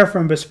have a pair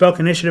from Bespoke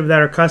Initiative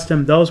that are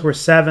custom. Those were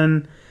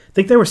I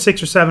think they were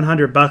 $600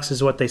 or $700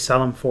 is what they sell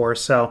them for.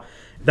 So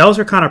those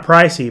are kind of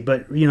pricey.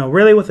 But you know,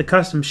 really with a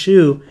custom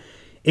shoe,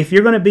 if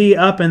you're going to be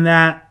up in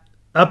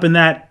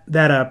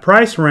that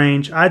price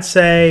range, I'd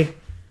say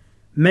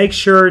make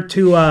sure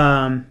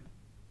to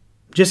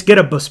just get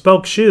a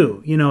bespoke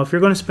shoe. You know, if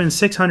you're going to spend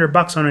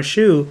 $600 on a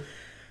shoe,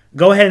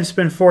 go ahead and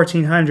spend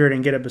 $1,400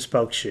 and get a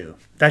bespoke shoe.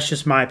 That's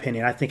just my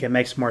opinion. I think it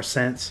makes more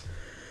sense.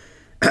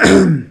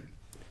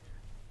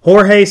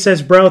 Jorge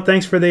says, bro,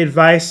 thanks for the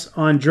advice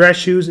on dress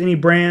shoes. Any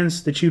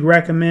brands that you'd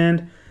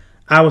recommend?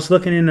 I was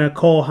looking into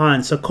Cole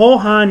Haan. So Cole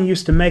Haan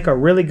used to make a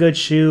really good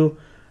shoe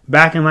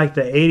back in like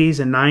the 80s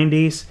and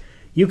 90s.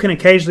 You can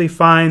occasionally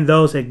find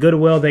those at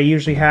Goodwill. They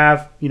usually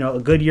have, you know,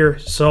 a Goodyear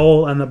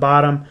sole on the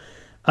bottom.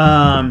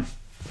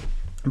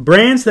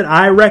 Brands that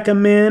I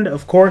recommend,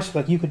 of course,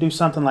 like you could do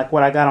something like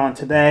what I got on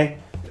today.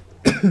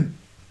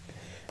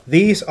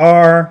 These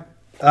are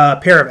a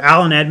pair of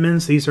Allen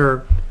Edmonds. These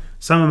are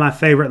some of my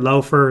favorite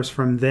loafers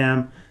from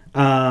them.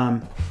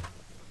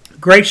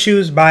 Great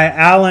shoes by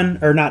Allen,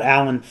 or not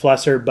Allen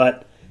Flusser,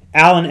 but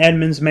Allen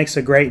Edmonds makes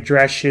a great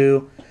dress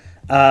shoe.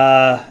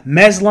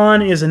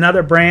 Meslon is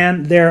another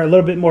brand. They're a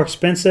little bit more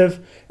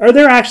expensive, or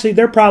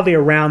they're probably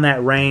around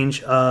that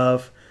range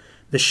of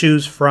the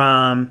shoes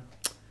from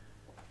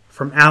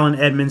Allen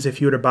Edmonds. If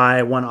you were to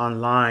buy one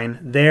online,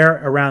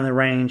 they're around the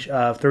range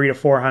of $300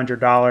 to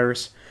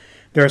 $400.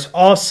 There's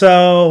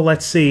also,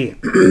 let's see,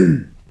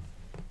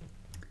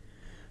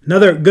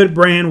 another good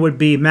brand would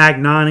be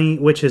Magnani,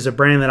 which is a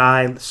brand that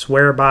I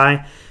swear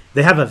by.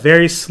 They have a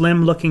very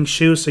slim looking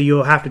shoe, so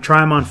you'll have to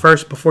try them on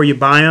first before you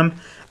buy them.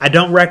 I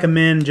don't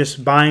recommend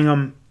just buying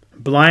them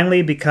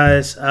blindly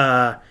because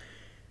they're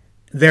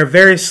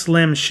very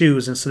slim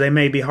shoes, and so they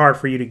may be hard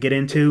for you to get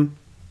into.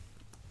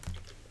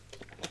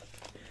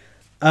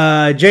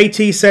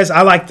 JT says,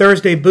 I like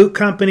Thursday Boot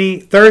Company.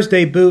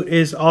 Thursday Boot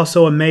is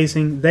also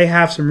amazing. They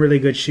have some really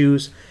good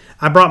shoes.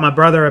 I brought my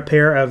brother a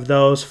pair of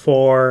those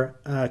for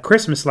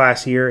Christmas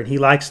last year, and he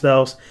likes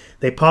those.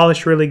 They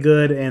polish really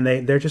good, and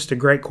they're just a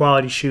great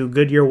quality shoe.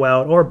 Goodyear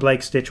Weld or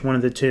Blake Stitch, one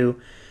of the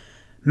two.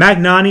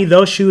 Magnani,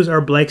 those shoes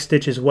are Blake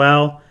Stitch as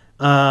well.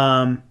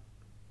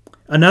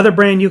 Another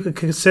brand you could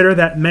consider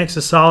that makes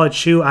a solid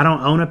shoe. I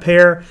don't own a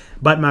pair,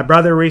 but my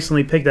brother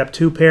recently picked up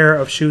 2 pair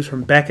of shoes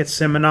from Beckett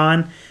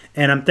Simonon,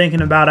 and I'm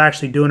thinking about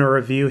actually doing a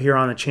review here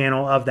on the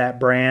channel of that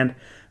brand.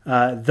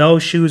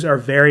 Those shoes are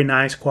very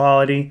nice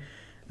quality.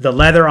 The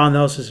leather on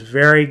those is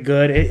very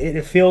good.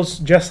 It feels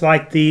just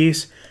like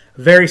these,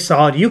 very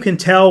solid. You can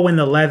tell when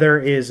the leather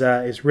is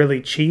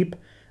really cheap.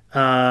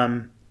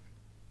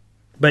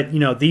 But you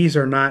know, these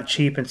are not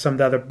cheap, and some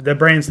of the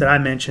brands that I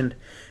mentioned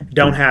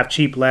don't have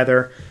cheap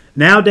leather.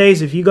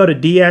 Nowadays, if you go to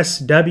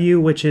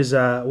DSW, which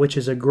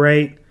is a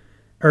great,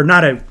 or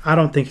not a, I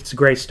don't think it's a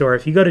great store.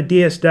 If you go to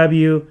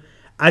DSW,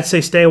 I'd say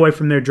stay away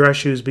from their dress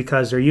shoes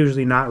because they're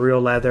usually not real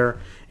leather,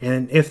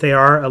 and if they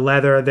are a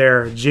leather,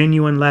 they're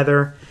genuine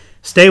leather.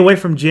 Stay away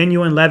from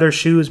genuine leather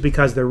shoes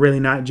because they're really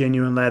not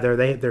genuine leather.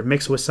 They're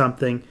mixed with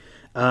something,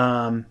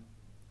 or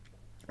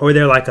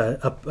they're like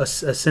a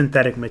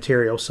synthetic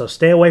material. So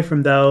stay away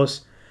from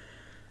those.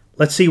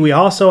 Let's see. We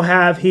also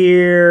have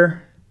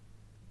here,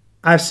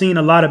 I've seen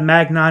a lot of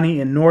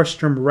Magnani and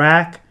Nordstrom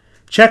Rack.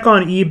 Check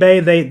on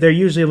eBay. They're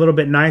usually a little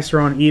bit nicer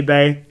on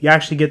eBay. You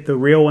actually get the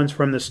real ones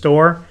from the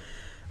store.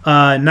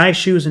 Nice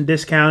shoes and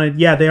discounted.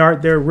 Yeah, they are.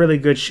 They're really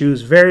good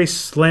shoes. Very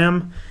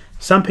slim.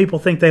 Some people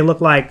think they look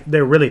like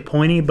they're really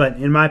pointy, but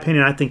in my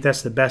opinion, I think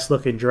that's the best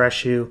looking dress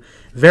shoe.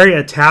 Very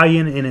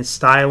Italian in its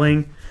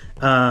styling.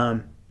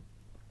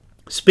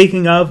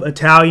 Speaking of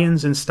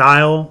Italians and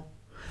style,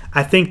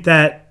 I think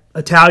that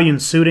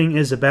Italian suiting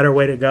is a better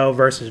way to go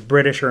versus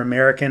British or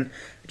American.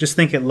 I just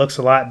think it looks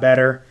a lot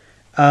better.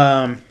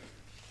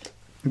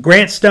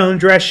 Grant Stone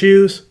dress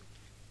shoes.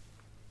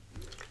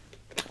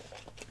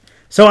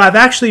 So I've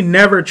actually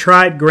never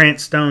tried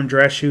Grant Stone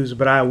dress shoes,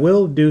 but I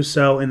will do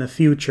so in the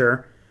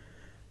future.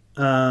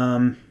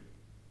 Yeah,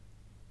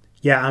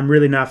 I'm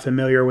really not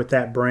familiar with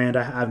that brand.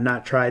 I've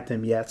not tried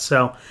them yet.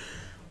 So,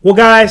 well,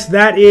 guys,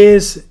 that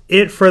is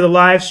it for the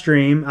live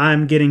stream.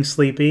 I'm getting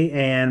sleepy,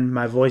 and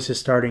my voice is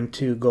starting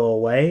to go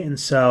away. And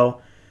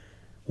so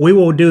we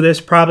will do this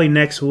probably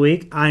next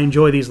week. I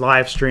enjoy these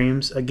live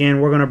streams.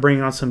 Again, we're going to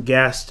bring on some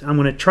guests. I'm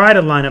going to try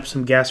to line up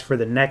some guests for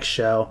the next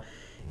show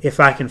if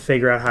I can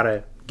figure out how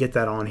to get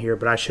that on here,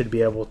 but I should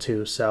be able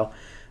to. So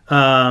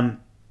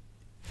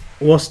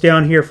we'll stay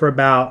on here for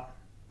about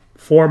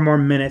 4 more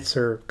minutes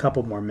or a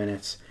couple more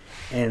minutes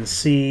and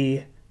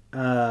see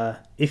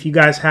if you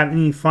guys have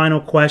any final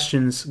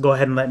questions. Go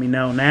ahead and let me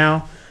know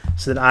now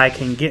so that I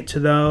can get to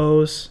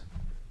those.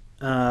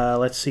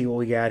 Let's see what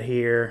we got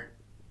here.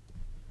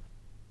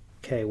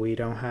 Okay, we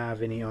don't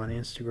have any on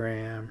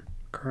Instagram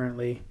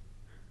currently.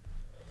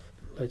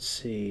 Let's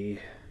see.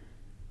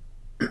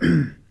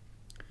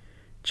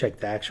 Check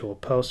the actual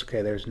post.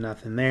 Okay, there's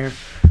nothing there.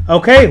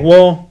 Okay,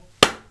 well,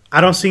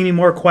 I don't see any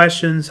more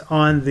questions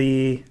on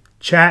the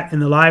chat in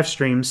the live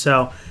stream.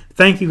 So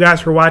thank you guys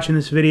for watching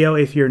this video.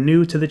 If you're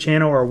new to the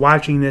channel or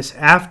watching this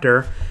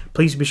after,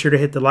 please be sure to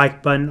hit the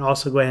like button.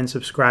 Also, go ahead and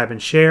subscribe and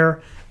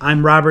share.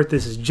 I'm Robert.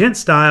 This is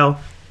GentStyle,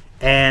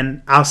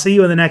 and I'll see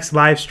you in the next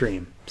live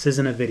stream. This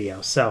isn't a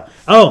video. So,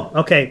 oh,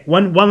 okay.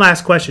 One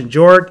last question.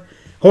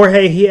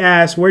 Jorge, he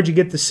asked, where'd you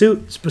get the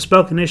suit? It's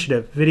Bespoke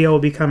Initiative. Video will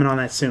be coming on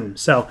that soon.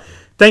 So,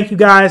 thank you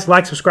guys.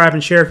 Like, subscribe,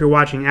 and share if you're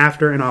watching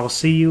after, and I will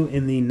see you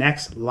in the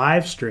next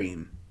live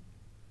stream.